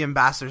talk about the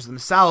ambassadors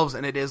themselves,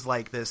 and it is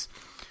like this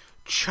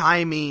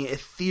chimey,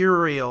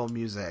 ethereal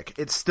music,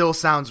 it still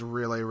sounds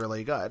really,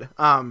 really good.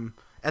 And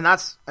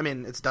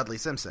it's Dudley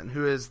Simpson,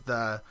 who is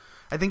I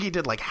think he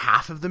did like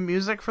half of the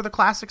music for the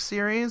classic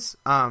series,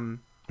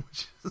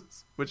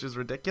 which is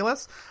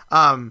ridiculous.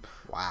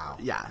 Wow.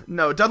 Yeah.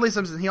 No, Dudley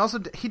Simpson,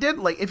 he did,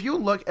 like, if you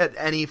look at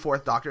any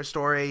Fourth Doctor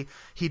story,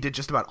 he did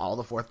just about all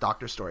the Fourth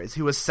Doctor stories.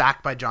 He was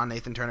sacked by John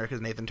Nathan Turner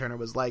because Nathan Turner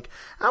was like,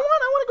 I want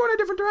to go in a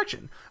different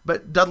direction.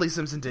 But Dudley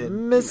Simpson did.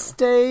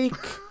 Mistake.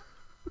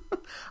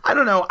 I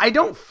don't know. I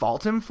don't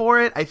fault him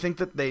for it. I think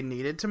that they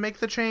needed to make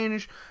the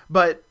change,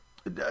 but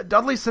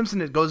Dudley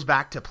Simpson, it goes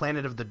back to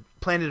Planet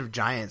of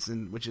Giants,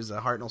 which is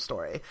a Hartnell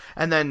story,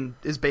 and then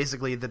is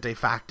basically the de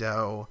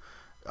facto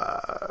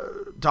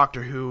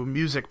Doctor Who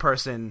music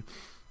person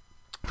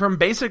from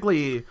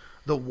basically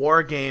the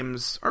War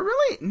Games, or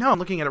really, no, I'm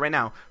looking at it right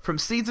now, from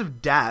Seeds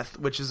of Death,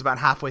 which is about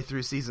halfway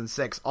through season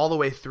 6, all the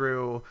way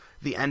through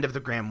the end of the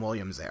Graham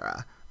Williams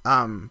era,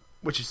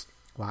 which is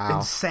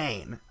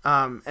insane.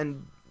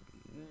 And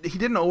he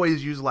didn't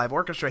always use live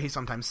orchestra. He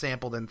sometimes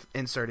sampled and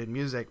inserted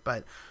music,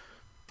 but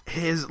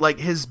his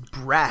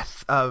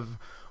breadth of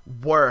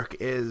work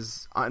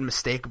is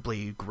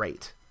unmistakably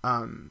great.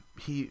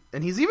 He's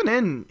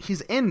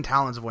in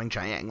Talons of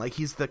Weng-Chiang. Like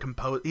he's the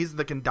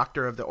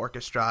conductor of the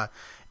orchestra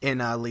in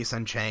Li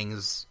Sen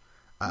Chang's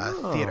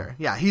theater.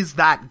 Yeah, he's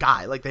that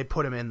guy. Like they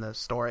put him in the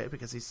story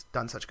because he's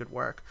done such good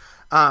work.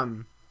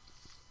 But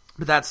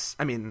that's,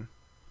 I mean,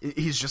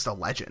 he's just a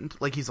legend.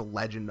 Like he's a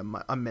legend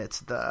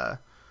amidst the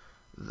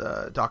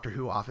Doctor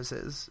Who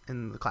offices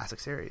in the classic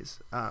series.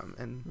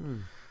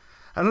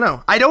 I don't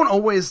know. I don't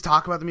always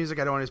talk about the music.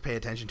 I don't always pay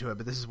attention to it,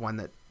 but this is one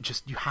that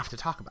just, you have to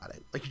talk about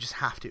it. Like, you just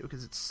have to,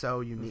 because it's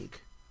so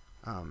unique.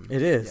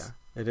 It is. Yeah.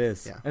 It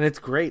is. Yeah. And it's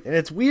great. And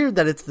it's weird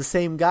that it's the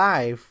same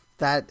guy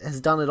that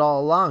has done it all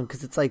along,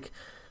 because it's like,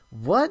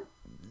 what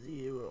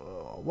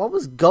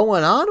was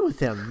going on with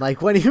him?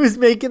 Like, when he was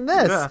making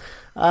this?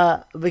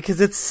 Yeah.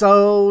 Because it's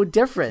so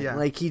different. Yeah.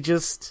 Like, he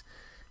just...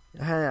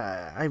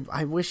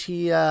 I wish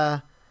he had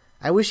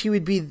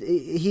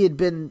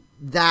been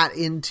that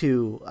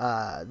into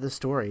the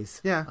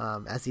stories,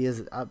 as he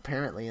is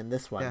apparently in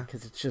this one,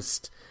 because it's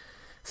just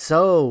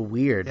so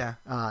weird,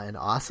 and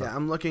awesome. Yeah,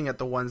 I'm looking at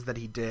the ones that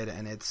he did,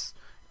 and it's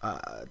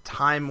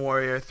Time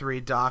Warrior, Three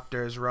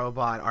Doctors,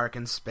 Robot, Ark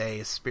in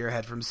Space,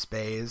 Spearhead from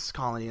Space,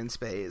 Colony in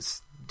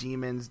Space,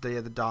 Demons, Day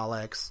of the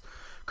Daleks,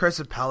 Curse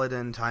of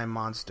Peladon, Time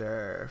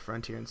Monster,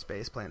 Frontier in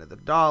Space, Planet of the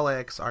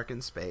Daleks, Ark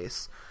in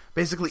Space.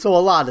 Basically, so a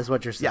lot is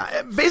what you're saying.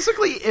 Yeah,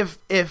 basically, if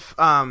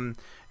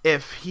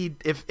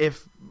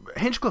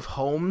Hinchcliffe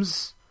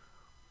Holmes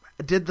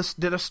did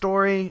a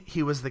story,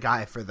 he was the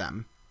guy for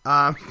them.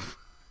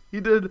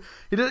 He did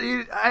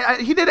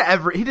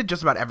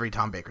just about every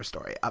Tom Baker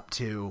story up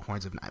to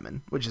Horns of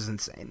Nimon, which is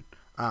insane.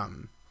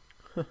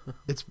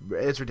 It's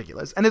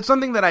ridiculous, and it's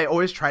something that I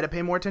always try to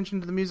pay more attention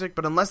to the music,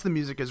 but unless the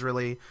music is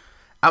really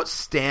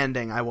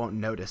outstanding, I won't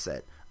notice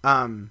it.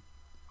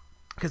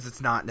 Because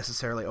it's not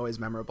necessarily always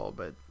memorable,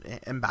 but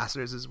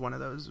Ambassadors is one of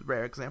those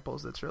rare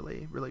examples that's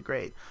really, really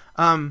great.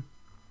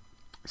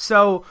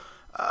 So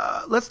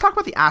let's talk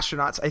about the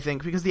astronauts, I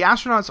think, because the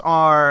astronauts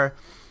are,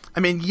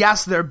 I mean,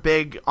 yes, they're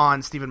big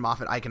on Stephen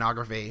Moffat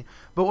iconography,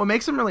 but what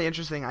makes them really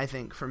interesting, I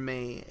think, for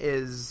me,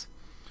 is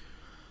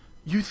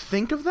you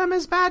think of them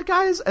as bad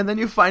guys, and then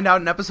you find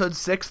out in episode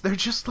 6, they're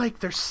just like,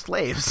 they're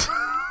slaves.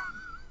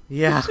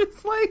 Yeah.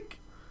 It's like,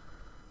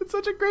 it's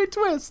such a great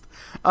twist.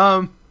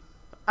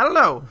 I don't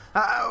know.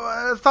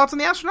 Thoughts on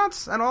the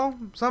astronauts at all?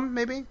 Some,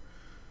 maybe?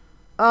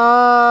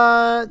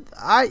 I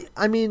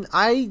mean,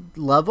 I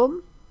love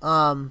them.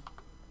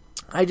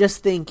 I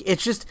just think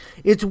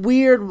it's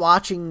weird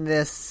watching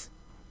this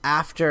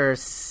after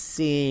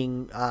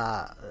seeing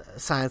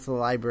Silence of the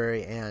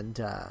Library and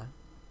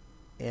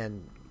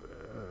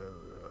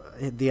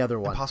the other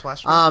one. Impossible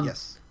Astronaut?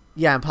 Yes.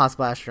 Yeah,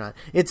 Impossible Astronaut.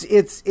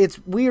 It's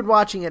weird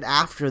watching it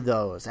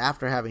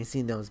after having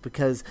seen those,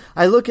 because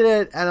I look at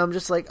it and I'm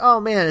just like,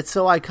 oh man, it's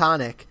so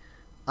iconic.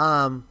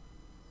 And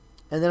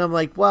then I'm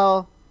like,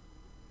 well,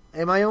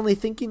 am I only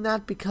thinking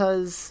that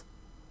because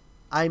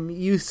I'm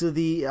used to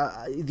the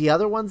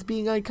other ones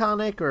being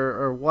iconic,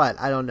 or what?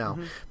 I don't know.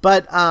 Mm-hmm.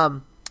 But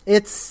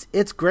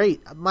it's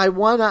great. My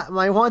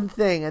one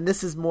thing, and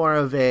this is more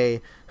of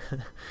a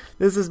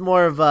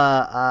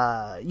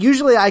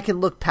usually I can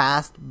look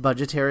past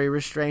budgetary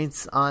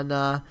restraints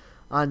on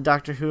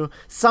Doctor Who.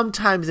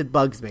 Sometimes it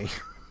bugs me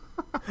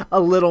a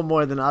little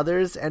more than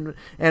others, and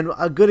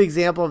a good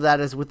example of that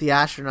is with the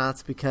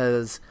astronauts,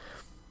 because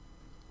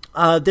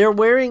they're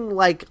wearing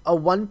like a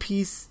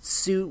one-piece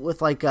suit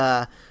with like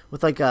a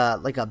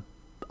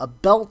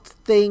belt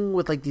thing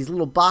with like these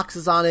little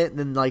boxes on it, and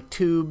then like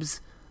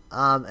tubes,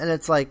 and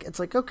it's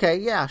like okay,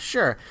 yeah,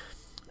 sure,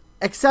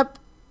 except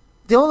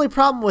the only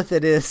problem with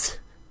it is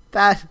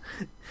that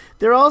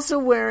they're also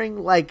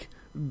wearing like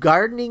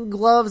gardening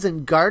gloves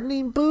and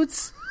gardening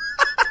boots.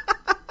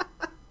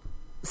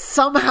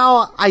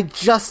 Somehow I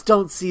just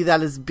don't see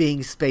that as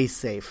being space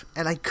safe,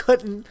 and I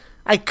couldn't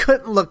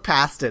look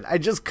past it. I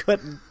just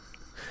couldn't.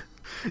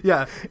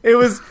 Yeah, it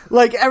was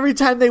like every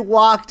time they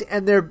walked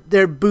and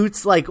their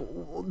boots like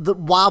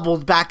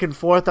wobbled back and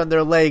forth on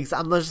their legs,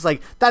 I'm just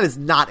like, that is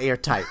not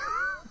airtight.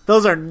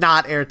 Those are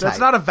not airtight. That's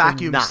not a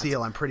vacuum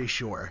seal, I'm pretty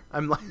sure.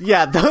 I'm like,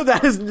 yeah,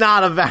 that is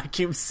not a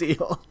vacuum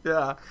seal.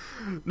 Yeah,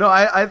 no,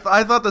 I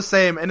thought the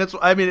same, and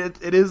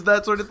it is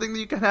that sort of thing that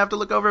you kind of have to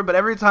look over. But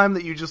every time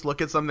that you just look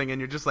at something and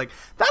you're just like,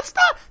 that's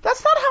not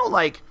how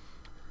like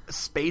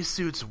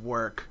spacesuits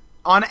work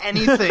on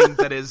anything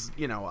that is,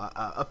 you know,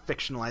 a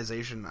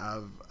fictionalization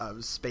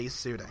of space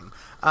suiting.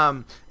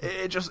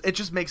 It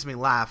just makes me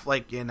laugh.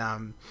 Like in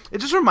it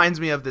just reminds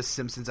me of this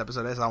Simpsons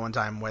episode I saw one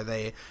time where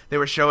they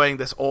were showing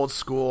this old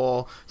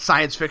school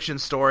science fiction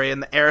story,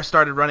 and the air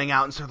started running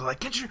out, and so they're like,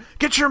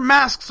 get your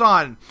masks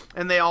on,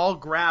 and they all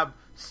grab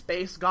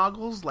space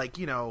goggles, like,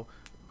 you know,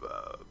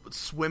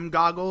 swim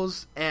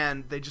goggles,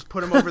 and they just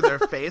put them over their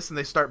face, and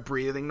they start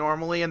breathing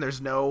normally, and there's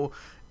no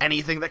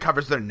anything that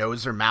covers their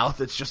nose or mouth.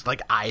 It's just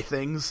like eye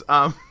things.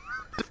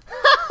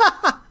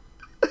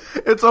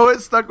 It's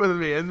always stuck with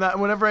me, and that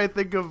whenever I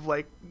think of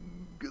like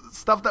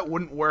stuff that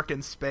wouldn't work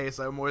in space.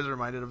 I'm always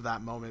reminded of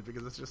that moment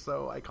because it's just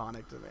so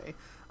iconic to me.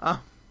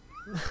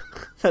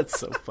 That's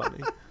so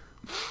funny.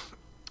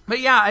 But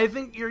yeah, I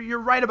think you're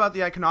right about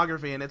the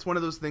iconography, and it's one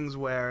of those things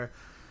where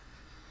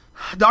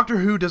Doctor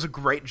Who does a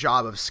great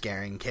job of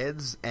scaring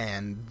kids,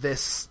 and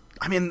this.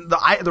 I mean, the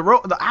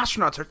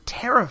astronauts are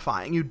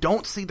terrifying. You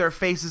don't see their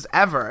faces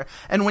ever.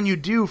 And when you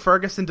do,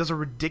 Ferguson does a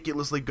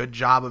ridiculously good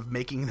job of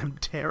making them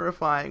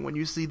terrifying. When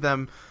you see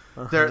them,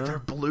 their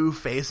blue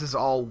faces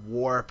all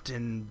warped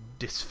and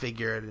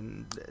disfigured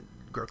and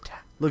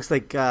grotesque. Looks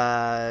like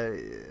the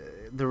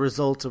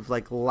result of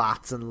like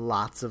lots and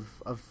lots of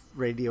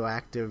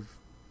radioactivity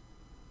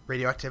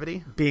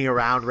being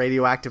around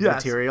radioactive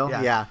material.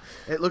 Yeah,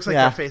 it looks like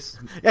their face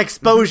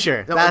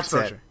exposure. That's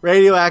exposure. It.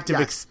 Radioactive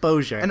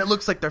exposure, and it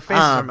looks like their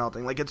faces are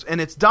melting. Like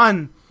it's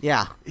done.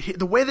 Yeah,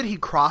 the way that he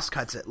cross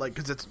cuts it, like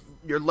because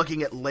you're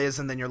looking at Liz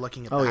and then you're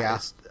looking at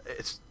that.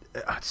 It's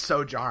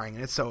so jarring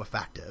and it's so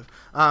effective.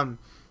 But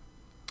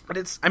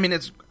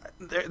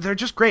they're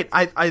just great.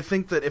 I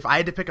think that if I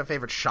had to pick a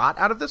favorite shot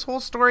out of this whole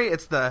story,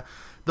 it's the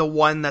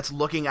one that's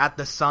looking at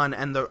the sun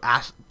and the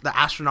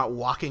astronaut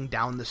walking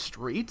down the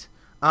street.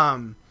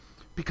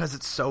 Because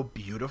it's so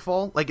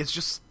beautiful. Like it's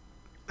just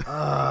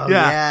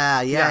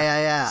yeah.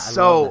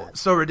 So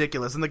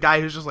ridiculous. And the guy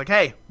who's just like,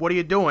 "Hey, what are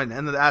you doing?"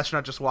 And the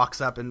astronaut just walks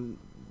up and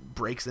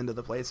breaks into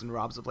the place and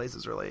robs the place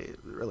is really,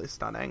 really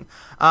stunning.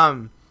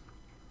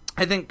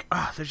 I think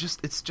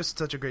it's just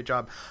such a great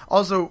job.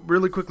 Also,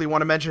 really quickly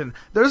want to mention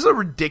there's a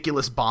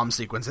ridiculous bomb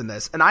sequence in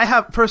this, and I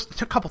have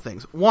first a couple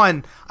things.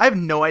 One, I have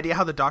no idea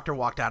how the Doctor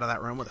walked out of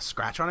that room with a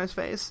scratch on his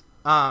face.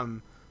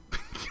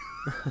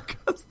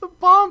 Because the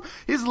bomb,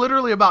 he's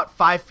literally about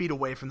 5 feet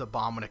away from the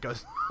bomb when it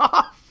goes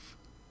off.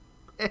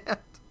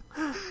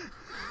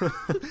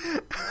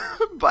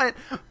 But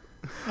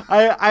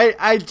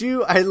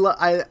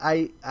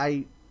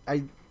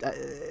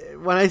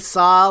when I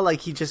saw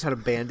like he just had a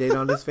Band-Aid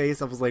on his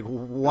face, I was like,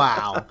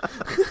 wow.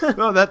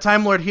 No, that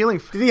Time Lord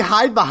healing. Did he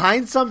hide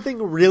behind something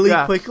really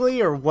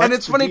quickly or what? And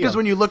it's funny because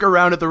when you look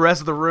around at the rest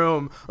of the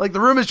room, like the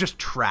room is just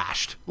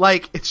trashed.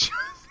 Like it's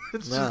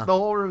just the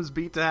whole room's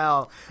beat to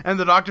hell, and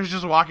the Doctor's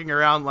just walking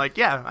around like,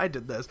 yeah, I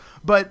did this.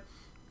 But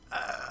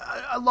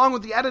along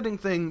with the editing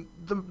thing,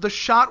 the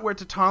shot where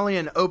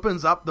Tatalian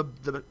opens up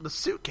the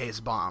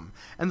suitcase bomb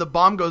and the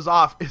bomb goes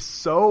off is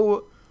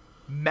so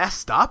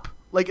messed up.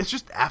 Like it's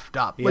just effed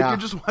up. Like you're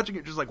just watching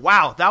it, just like,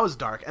 wow, that was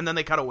dark, and then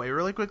they cut away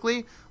really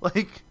quickly.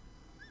 Like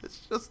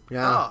it's just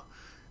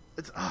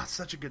it's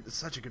such a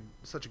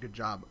good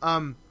job.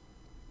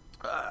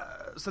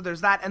 So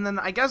there's that, and then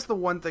I guess the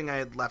one thing I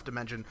had left to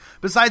mention,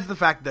 besides the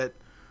fact that,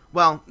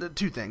 well,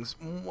 two things,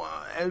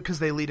 because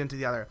they lead into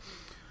the other.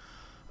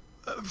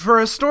 For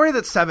a story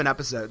that's 7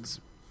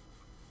 episodes,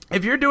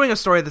 if you're doing a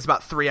story that's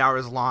about 3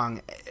 hours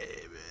long,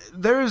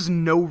 there is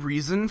no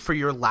reason for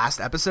your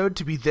last episode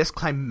to be this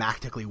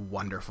climactically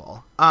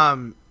wonderful.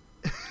 It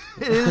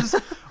is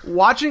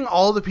watching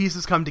all the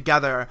pieces come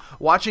together,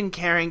 watching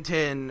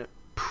Carrington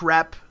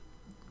prep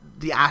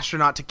the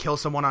astronaut to kill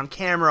someone on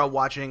camera,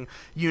 watching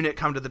Unit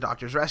come to the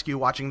Doctor's rescue,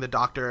 watching the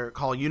Doctor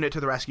call Unit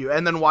to the rescue,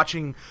 and then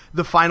watching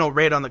the final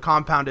raid on the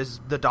compound as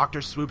the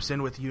Doctor swoops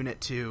in with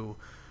Unit to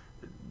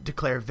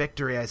declare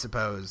victory, I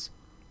suppose.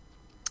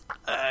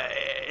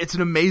 It's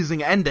an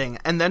amazing ending.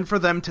 And then for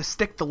them to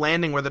stick the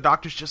landing where the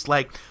Doctor's just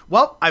like,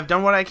 well, I've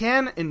done what I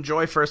can,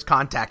 enjoy first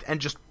contact,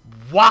 and just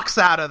walks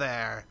out of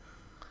there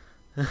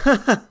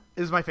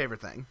is my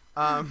favorite thing.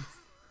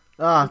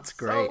 It's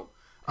great.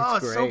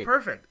 It's so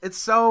perfect. It's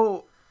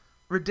so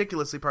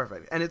ridiculously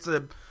perfect. And it's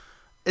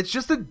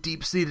just a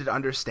deep-seated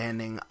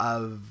understanding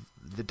of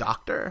the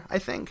Doctor, I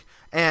think,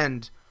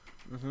 and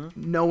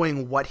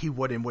knowing what he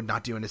would and would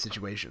not do in a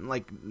situation.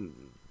 Like,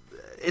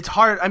 it's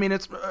hard. I mean,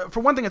 it's for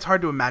one thing, it's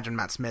hard to imagine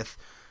Matt Smith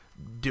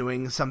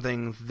doing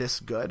something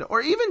this good,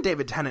 or even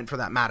David Tennant for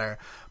that matter.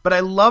 But I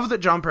love that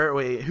Jon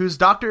Pertwee, whose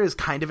Doctor is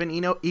kind of an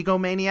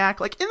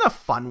egomaniac, like in a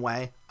fun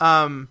way,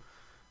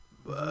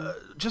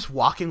 just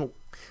walking.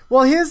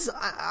 Well,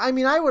 I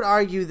mean, I would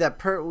argue that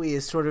Pertwee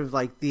is sort of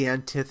like the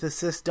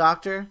antithesis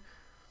Doctor.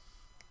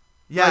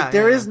 Yeah, like,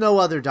 there is no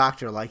other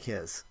Doctor like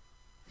his.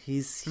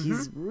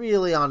 He's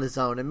really on his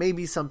own, and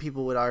maybe some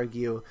people would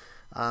argue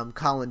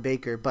Colin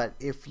Baker, but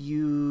if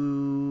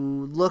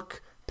you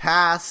look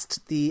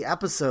past the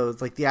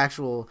episodes, like the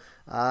actual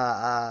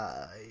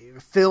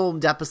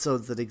filmed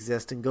episodes that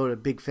exist, and go to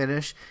Big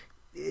Finish,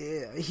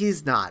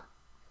 he's not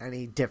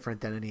any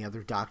different than any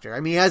other Doctor.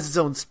 I mean, he has his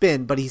own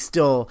spin, but he's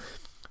still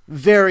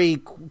very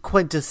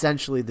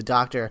quintessentially the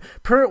Doctor.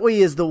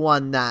 Pertwee is the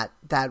one that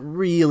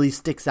really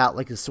sticks out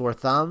like a sore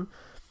thumb,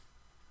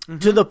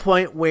 to the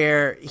point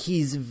where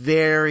he's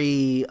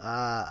very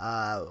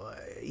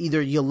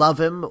either you love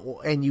him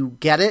and you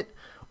get it,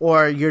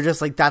 or you're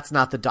just like, that's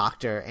not the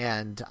Doctor,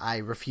 and I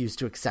refuse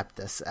to accept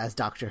this as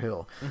Doctor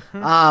Who.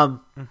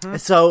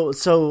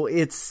 So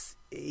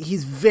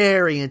he's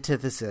very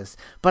antithesis,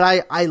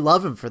 but I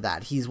love him for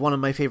that. He's one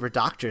of my favorite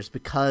Doctors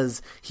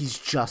because he's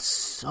just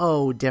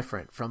so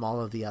different from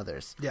all of the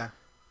others. Yeah.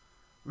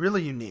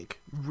 Really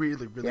unique.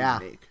 Really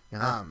unique.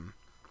 Yeah.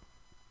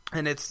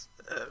 and it's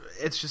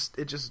just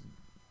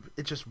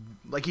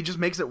like he just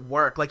makes it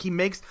work. Like he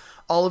makes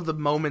all of the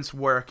moments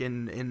work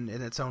in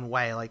its own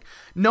way. Like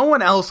no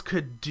one else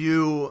could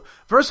do.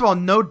 First of all,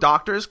 no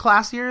Doctor is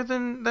classier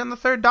than the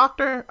Third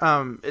Doctor.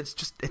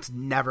 It's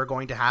never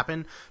going to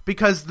happen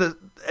because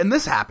and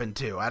this happened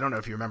too. I don't know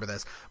if you remember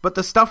this, but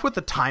the stuff with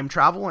the time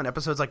travel in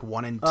episodes like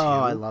 1 and 2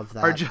 I love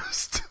that. are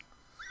just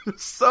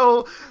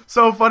so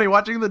funny.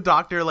 Watching the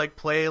Doctor like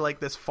play like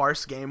this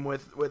farce game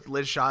with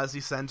Liz Shaw as he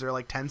sends her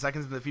like 10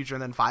 seconds in the future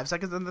and then 5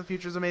 seconds in the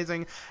future is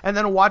amazing. And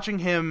then watching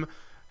him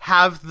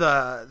have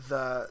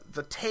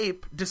the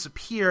tape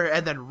disappear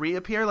and then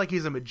reappear like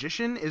he's a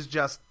magician is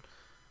just,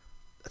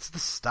 it's the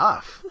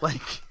stuff.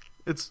 Like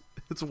it's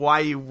why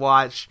you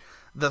watch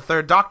the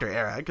Third Doctor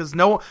era, because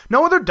no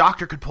other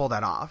Doctor could pull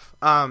that off,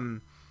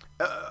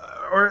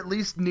 or at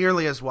least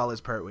nearly as well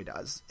as Pertwee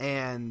does.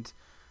 And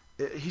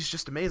he's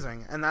just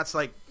amazing. And that's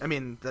like, I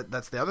mean,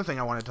 that's the other thing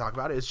I wanted to talk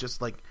about is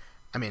just like,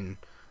 I mean,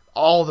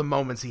 all the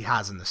moments he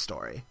has in the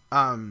story.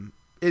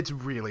 It's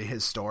really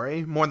his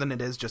story more than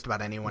it is just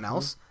about anyone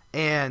else.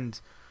 And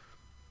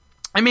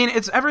I mean,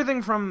 it's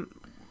everything from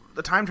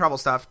the time travel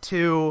stuff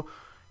to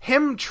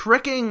him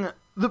tricking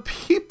the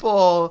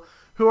people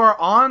who are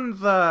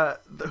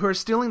who are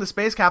stealing the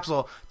space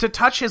capsule to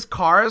touch his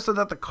car so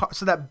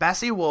that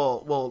Bessie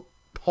will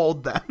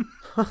hold them.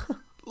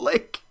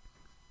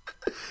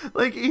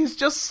 Like he's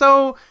just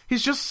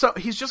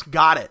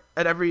got it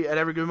at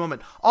every good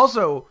moment.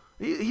 Also,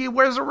 he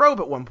wears a robe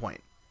at one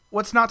point.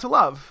 What's not to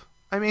love?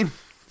 I mean,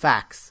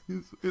 facts.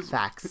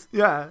 Facts.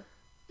 Yeah.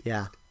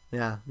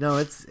 No,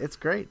 it's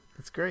great.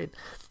 It's great.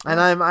 And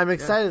I'm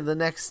excited. The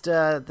next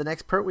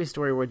Pertwee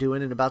story we're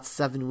doing in about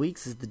 7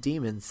 weeks is the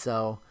Demons.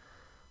 So,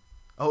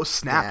 oh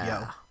snap,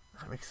 yo!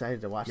 I'm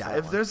excited to watch. Yeah, that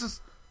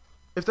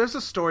if there's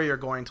a story you're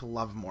going to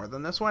love more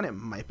than this one, it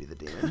might be the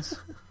Demons.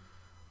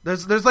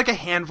 There's like a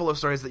handful of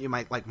stories that you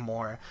might like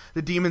more.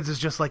 The Demons is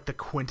just like the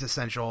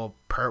quintessential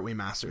Pertwee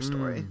Master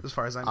story, as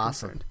far as I'm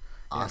concerned.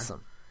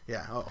 Awesome.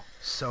 Yeah. Oh,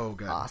 so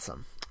good.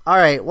 Awesome. All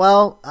right.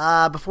 Well,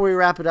 before we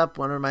wrap it up,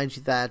 I want to remind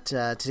you that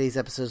today's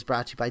episode is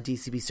brought to you by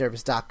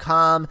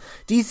DCBService.com.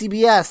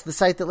 DCBS, the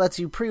site that lets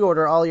you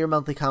pre-order all your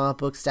monthly comic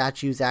books,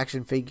 statues,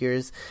 action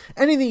figures,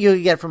 anything you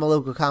can get from a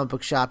local comic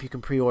book shop, you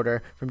can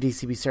pre-order from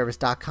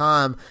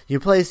DCBService.com. You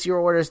place your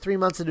orders 3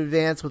 months in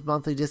advance with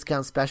monthly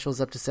discount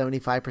specials up to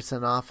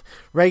 75% off,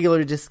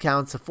 regular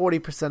discounts of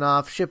 40%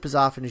 off, ship as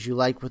often as you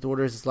like with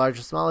orders as large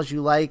or small as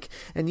you like,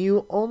 and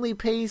you only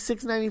pay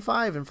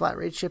 $6.95 in flat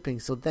rate shipping,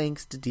 so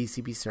thanks to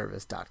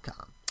DCBService.com.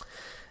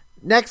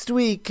 Next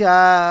week, we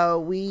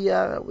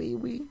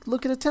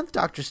look at a 10th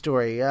Doctor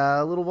story,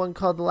 a little one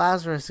called The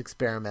Lazarus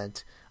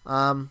Experiment,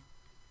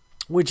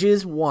 which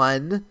is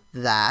one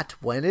that,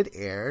 when it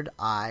aired,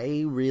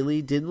 I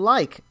really didn't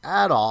like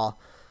at all.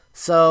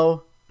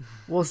 So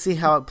we'll see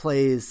how it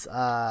plays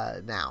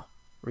now,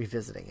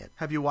 revisiting it.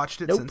 Have you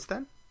watched it since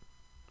then?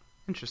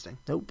 Interesting.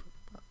 Nope.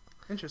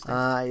 Interesting.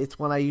 It's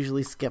one I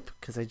usually skip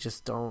because I've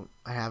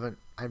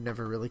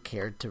never really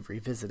cared to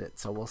revisit it,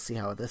 so we'll see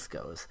how this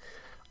goes.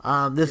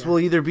 This will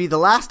either be the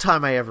last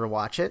time I ever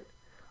watch it,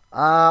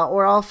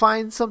 or I'll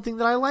find something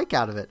that I like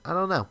out of it. I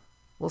don't know.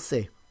 We'll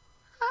see.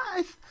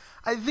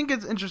 I think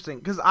it's interesting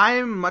because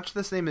I'm much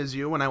the same as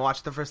you. When I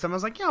watched the first time, I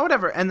was like, yeah,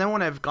 whatever. And then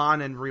when I've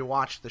gone and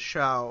rewatched the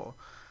show,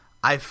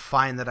 I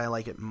find that I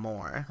like it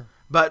more.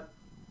 But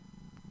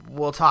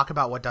we'll talk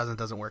about what does and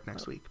doesn't work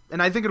next week.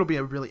 And I think it'll be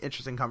a really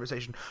interesting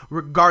conversation,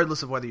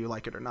 regardless of whether you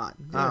like it or not.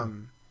 Yeah.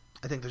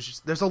 I think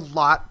there's a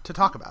lot to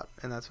talk about,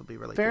 and that's what will be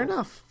really Fair cool.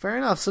 enough.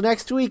 So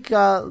next week,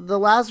 the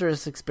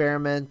Lazarus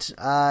Experiment.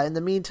 In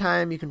the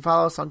meantime, you can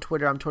follow us on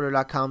Twitter. I'm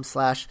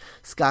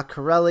twitter.com/Scott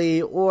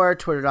Corelli or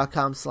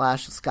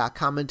twitter.com/Scott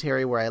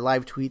Commentary, where I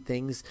live tweet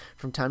things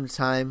from time to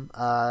time,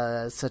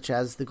 such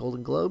as the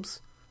Golden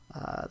Globes.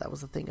 That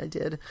was a thing I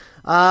did.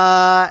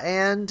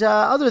 And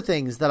other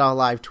things that I'll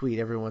live tweet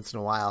every once in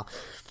a while.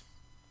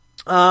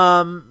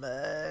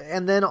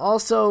 And then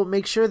also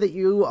make sure that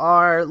you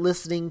are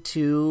listening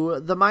to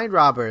The Mind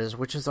Robbers,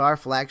 which is our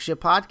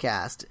flagship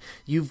podcast.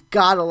 You've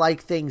got to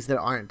like things that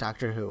aren't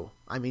Doctor Who.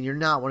 I mean, you're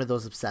not one of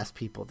those obsessed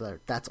people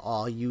that's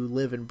all you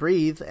live and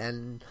breathe,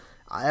 and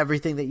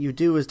everything that you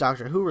do is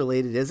Doctor Who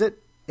related. Is it?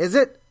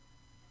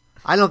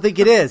 I don't think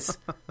it is.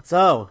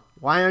 So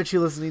why aren't you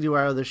listening to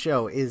our other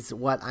show is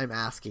what I'm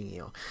asking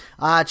you.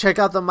 Check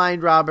out The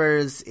Mind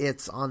Robbers.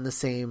 It's on the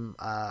same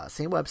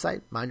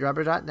website,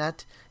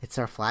 mindrobber.net. It's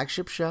our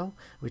flagship show.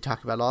 We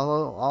talk about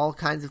all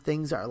kinds of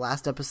things. Our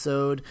last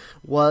episode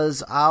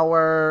was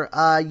our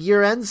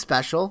year-end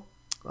special,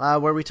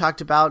 where we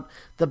talked about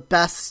the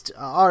best,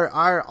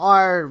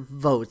 our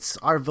votes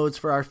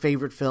for our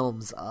favorite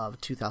films of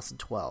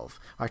 2012,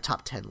 our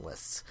top 10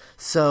 lists.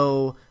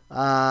 So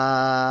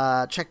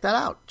check that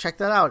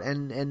out,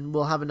 and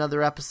we'll have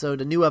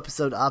a new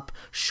episode up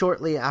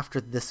shortly after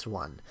this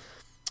one.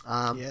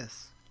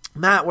 Yes.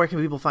 Matt, where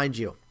can people find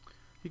you?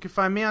 You can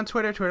find me on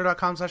Twitter,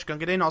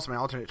 twitter.com/Gungadin, also my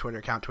alternate Twitter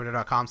account,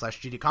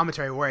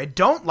 twitter.com/GDCommentary, where I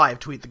don't live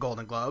tweet the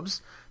Golden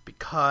Globes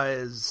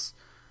because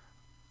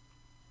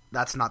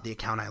That's not the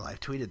account I live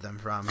tweeted them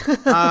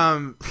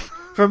from.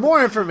 For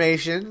more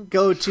information,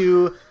 go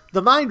to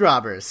the Mind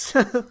Robbers.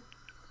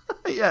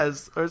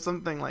 Yes, or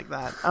something like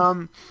that.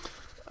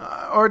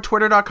 Or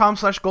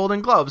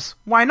twitter.com/Golden Globes.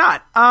 Why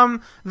not?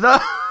 Don't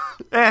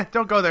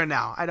go there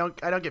now. I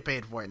don't get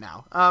paid for it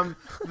now.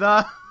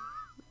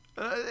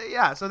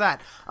 So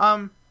that.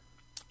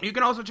 You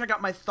can also check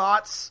out my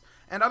thoughts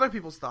and other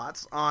people's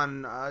thoughts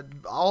on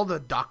all the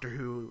Doctor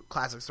Who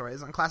classic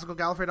stories on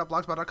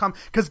classicalgallifrey.blogspot.com.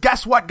 Because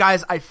guess what,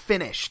 guys? I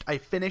finished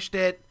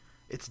it.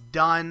 It's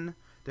done.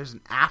 There's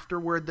an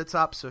afterword that's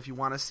up, so if you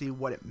want to see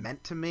what it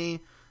meant to me,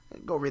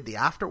 go read the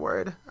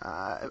afterword.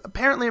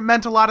 Apparently it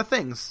meant a lot of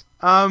things.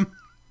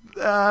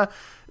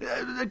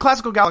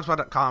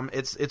 Classicalgallifrey.com,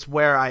 it's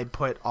where I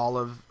put all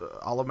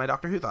of my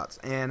Doctor Who thoughts,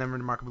 and I'm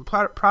remarkably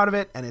proud of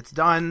it, and it's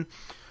done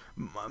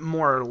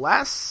more or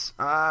less.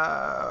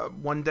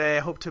 One day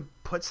I hope to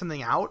put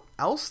something out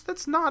else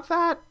that's not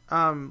that,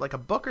 like a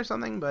book or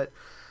something, but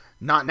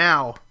not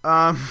now,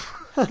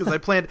 because I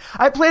planned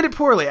it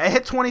poorly. I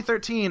hit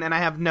 2013 and I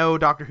have no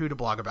Doctor Who to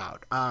blog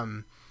about,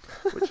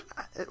 which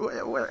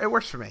it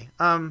works for me.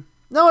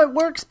 No, it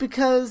works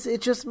because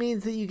it just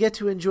means that you get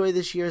to enjoy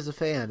this year as a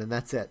fan, and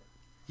that's it.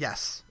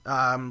 Yes,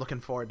 I'm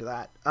looking forward to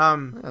that.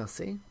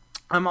 See?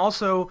 I'll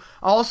also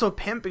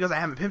pimp, because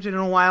I haven't pimped it in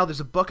a while. There's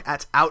a book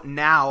that's out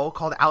now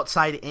called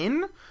Outside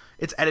In.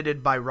 It's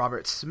edited by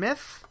Robert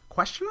Smith, ?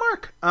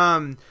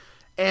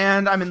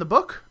 And I'm in the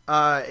book.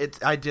 I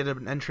did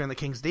an entry on the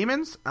King's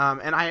Demons.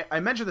 And I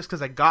mentioned this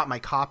because I got my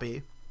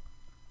copy.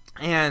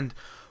 And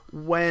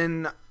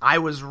when I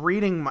was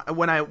reading,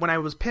 when I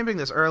was pimping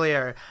this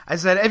earlier, I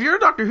said, if you're a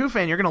Doctor Who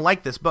fan, you're going to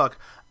like this book.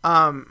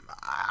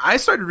 I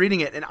started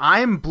reading it, and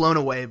I'm blown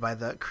away by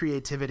the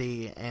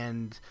creativity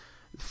and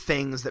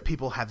things that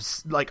people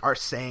are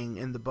saying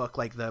in the book.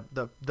 Like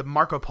the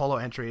Marco Polo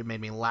entry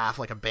made me laugh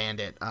like a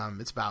bandit.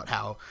 It's about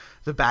how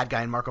the bad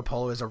guy in Marco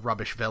Polo is a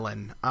rubbish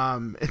villain.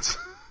 It's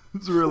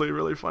really,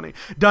 really funny,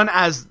 done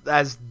as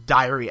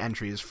diary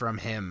entries from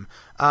him.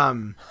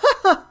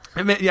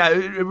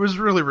 It was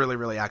really, really,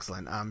 really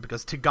excellent.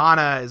 Because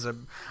Tigana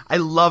I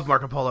love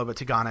Marco Polo, but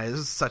Tigana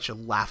is such a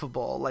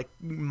laughable, like,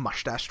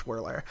 mustache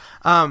twirler.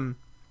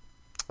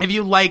 If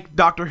you like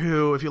Doctor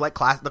Who, if you like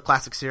the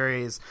classic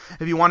series,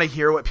 if you want to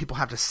hear what people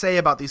have to say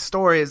about these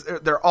stories,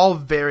 they're all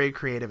very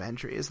creative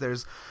entries.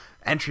 There's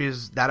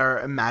entries that are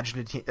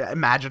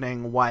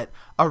imagining what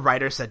a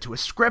writer said to a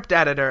script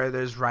editor.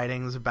 There's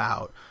writings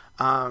about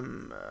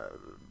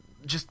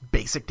just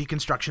basic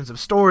deconstructions of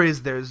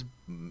stories. There's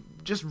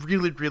just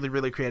really, really,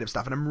 really creative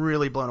stuff, and I'm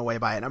really blown away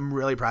by it. I'm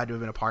really proud to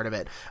have been a part of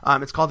it.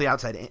 It's called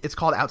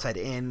Outside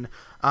In,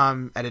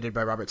 edited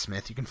by Robert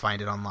Smith. You can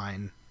find it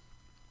online.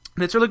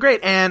 And it's really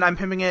great, and I'm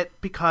pimping it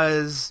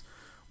because,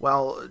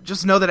 well,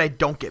 just know that I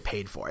don't get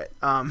paid for it,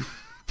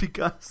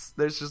 because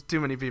there's just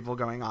too many people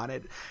going on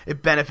it.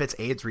 It benefits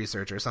AIDS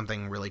research or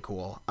something really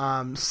cool.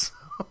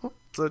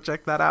 So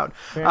check that out.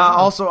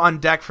 Also on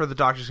deck for the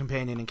Doctor's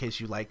Companion, in case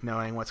you like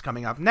knowing what's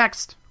coming up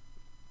next.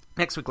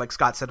 Next week, like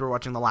Scott said, we're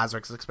watching the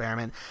Lazarus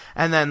Experiment,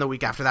 and then the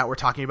week after that, we're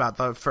talking about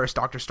the first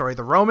Doctor story,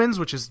 The Romans,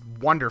 which is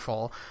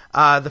wonderful.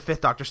 The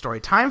fifth Doctor story,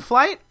 Time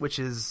Flight, which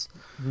is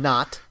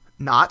not.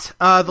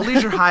 The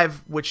Leisure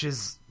Hive, which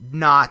is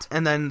not,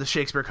 and then the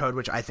Shakespeare Code,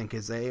 which I think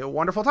is a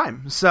wonderful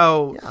time.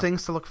 So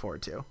things to look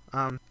forward to.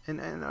 And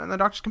the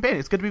Doctor's Companion.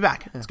 It's good to be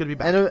back. Yeah. It's good to be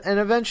back. And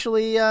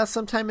eventually,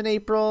 sometime in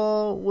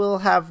April, we'll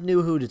have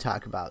New Who to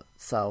talk about.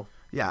 So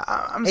yeah,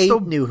 I'm still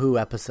New Who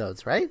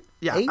episodes, right?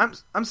 Yeah, 8?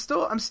 I'm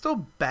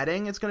still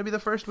betting it's going to be the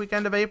first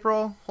weekend of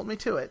April. Hold me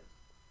to it,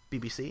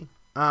 BBC.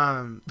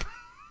 Fair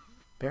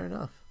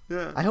enough.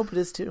 Yeah, I hope it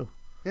is too.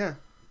 Yeah.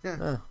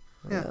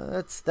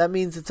 That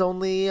means it's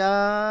only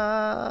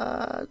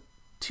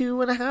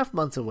 2.5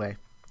 months away.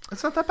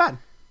 It's not that bad.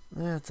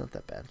 It's not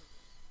that bad.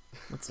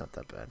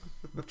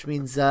 Which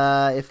means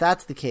if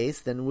that's the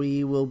case, then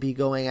we will be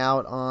going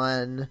out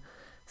on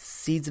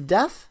Seeds of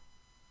Death.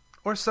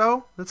 Or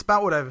so. That's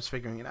about what I was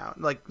figuring it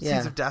out. Like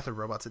Seeds of Death or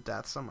Robots of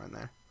Death, somewhere in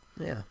there.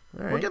 Yeah.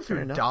 All right, we'll get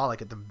through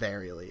Dalek at the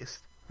very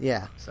least.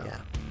 Yeah. So.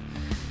 Yeah.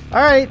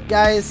 All right,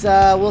 guys.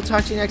 We'll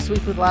talk to you next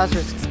week with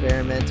Lazarus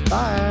Experiment.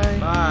 Bye.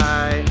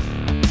 Bye.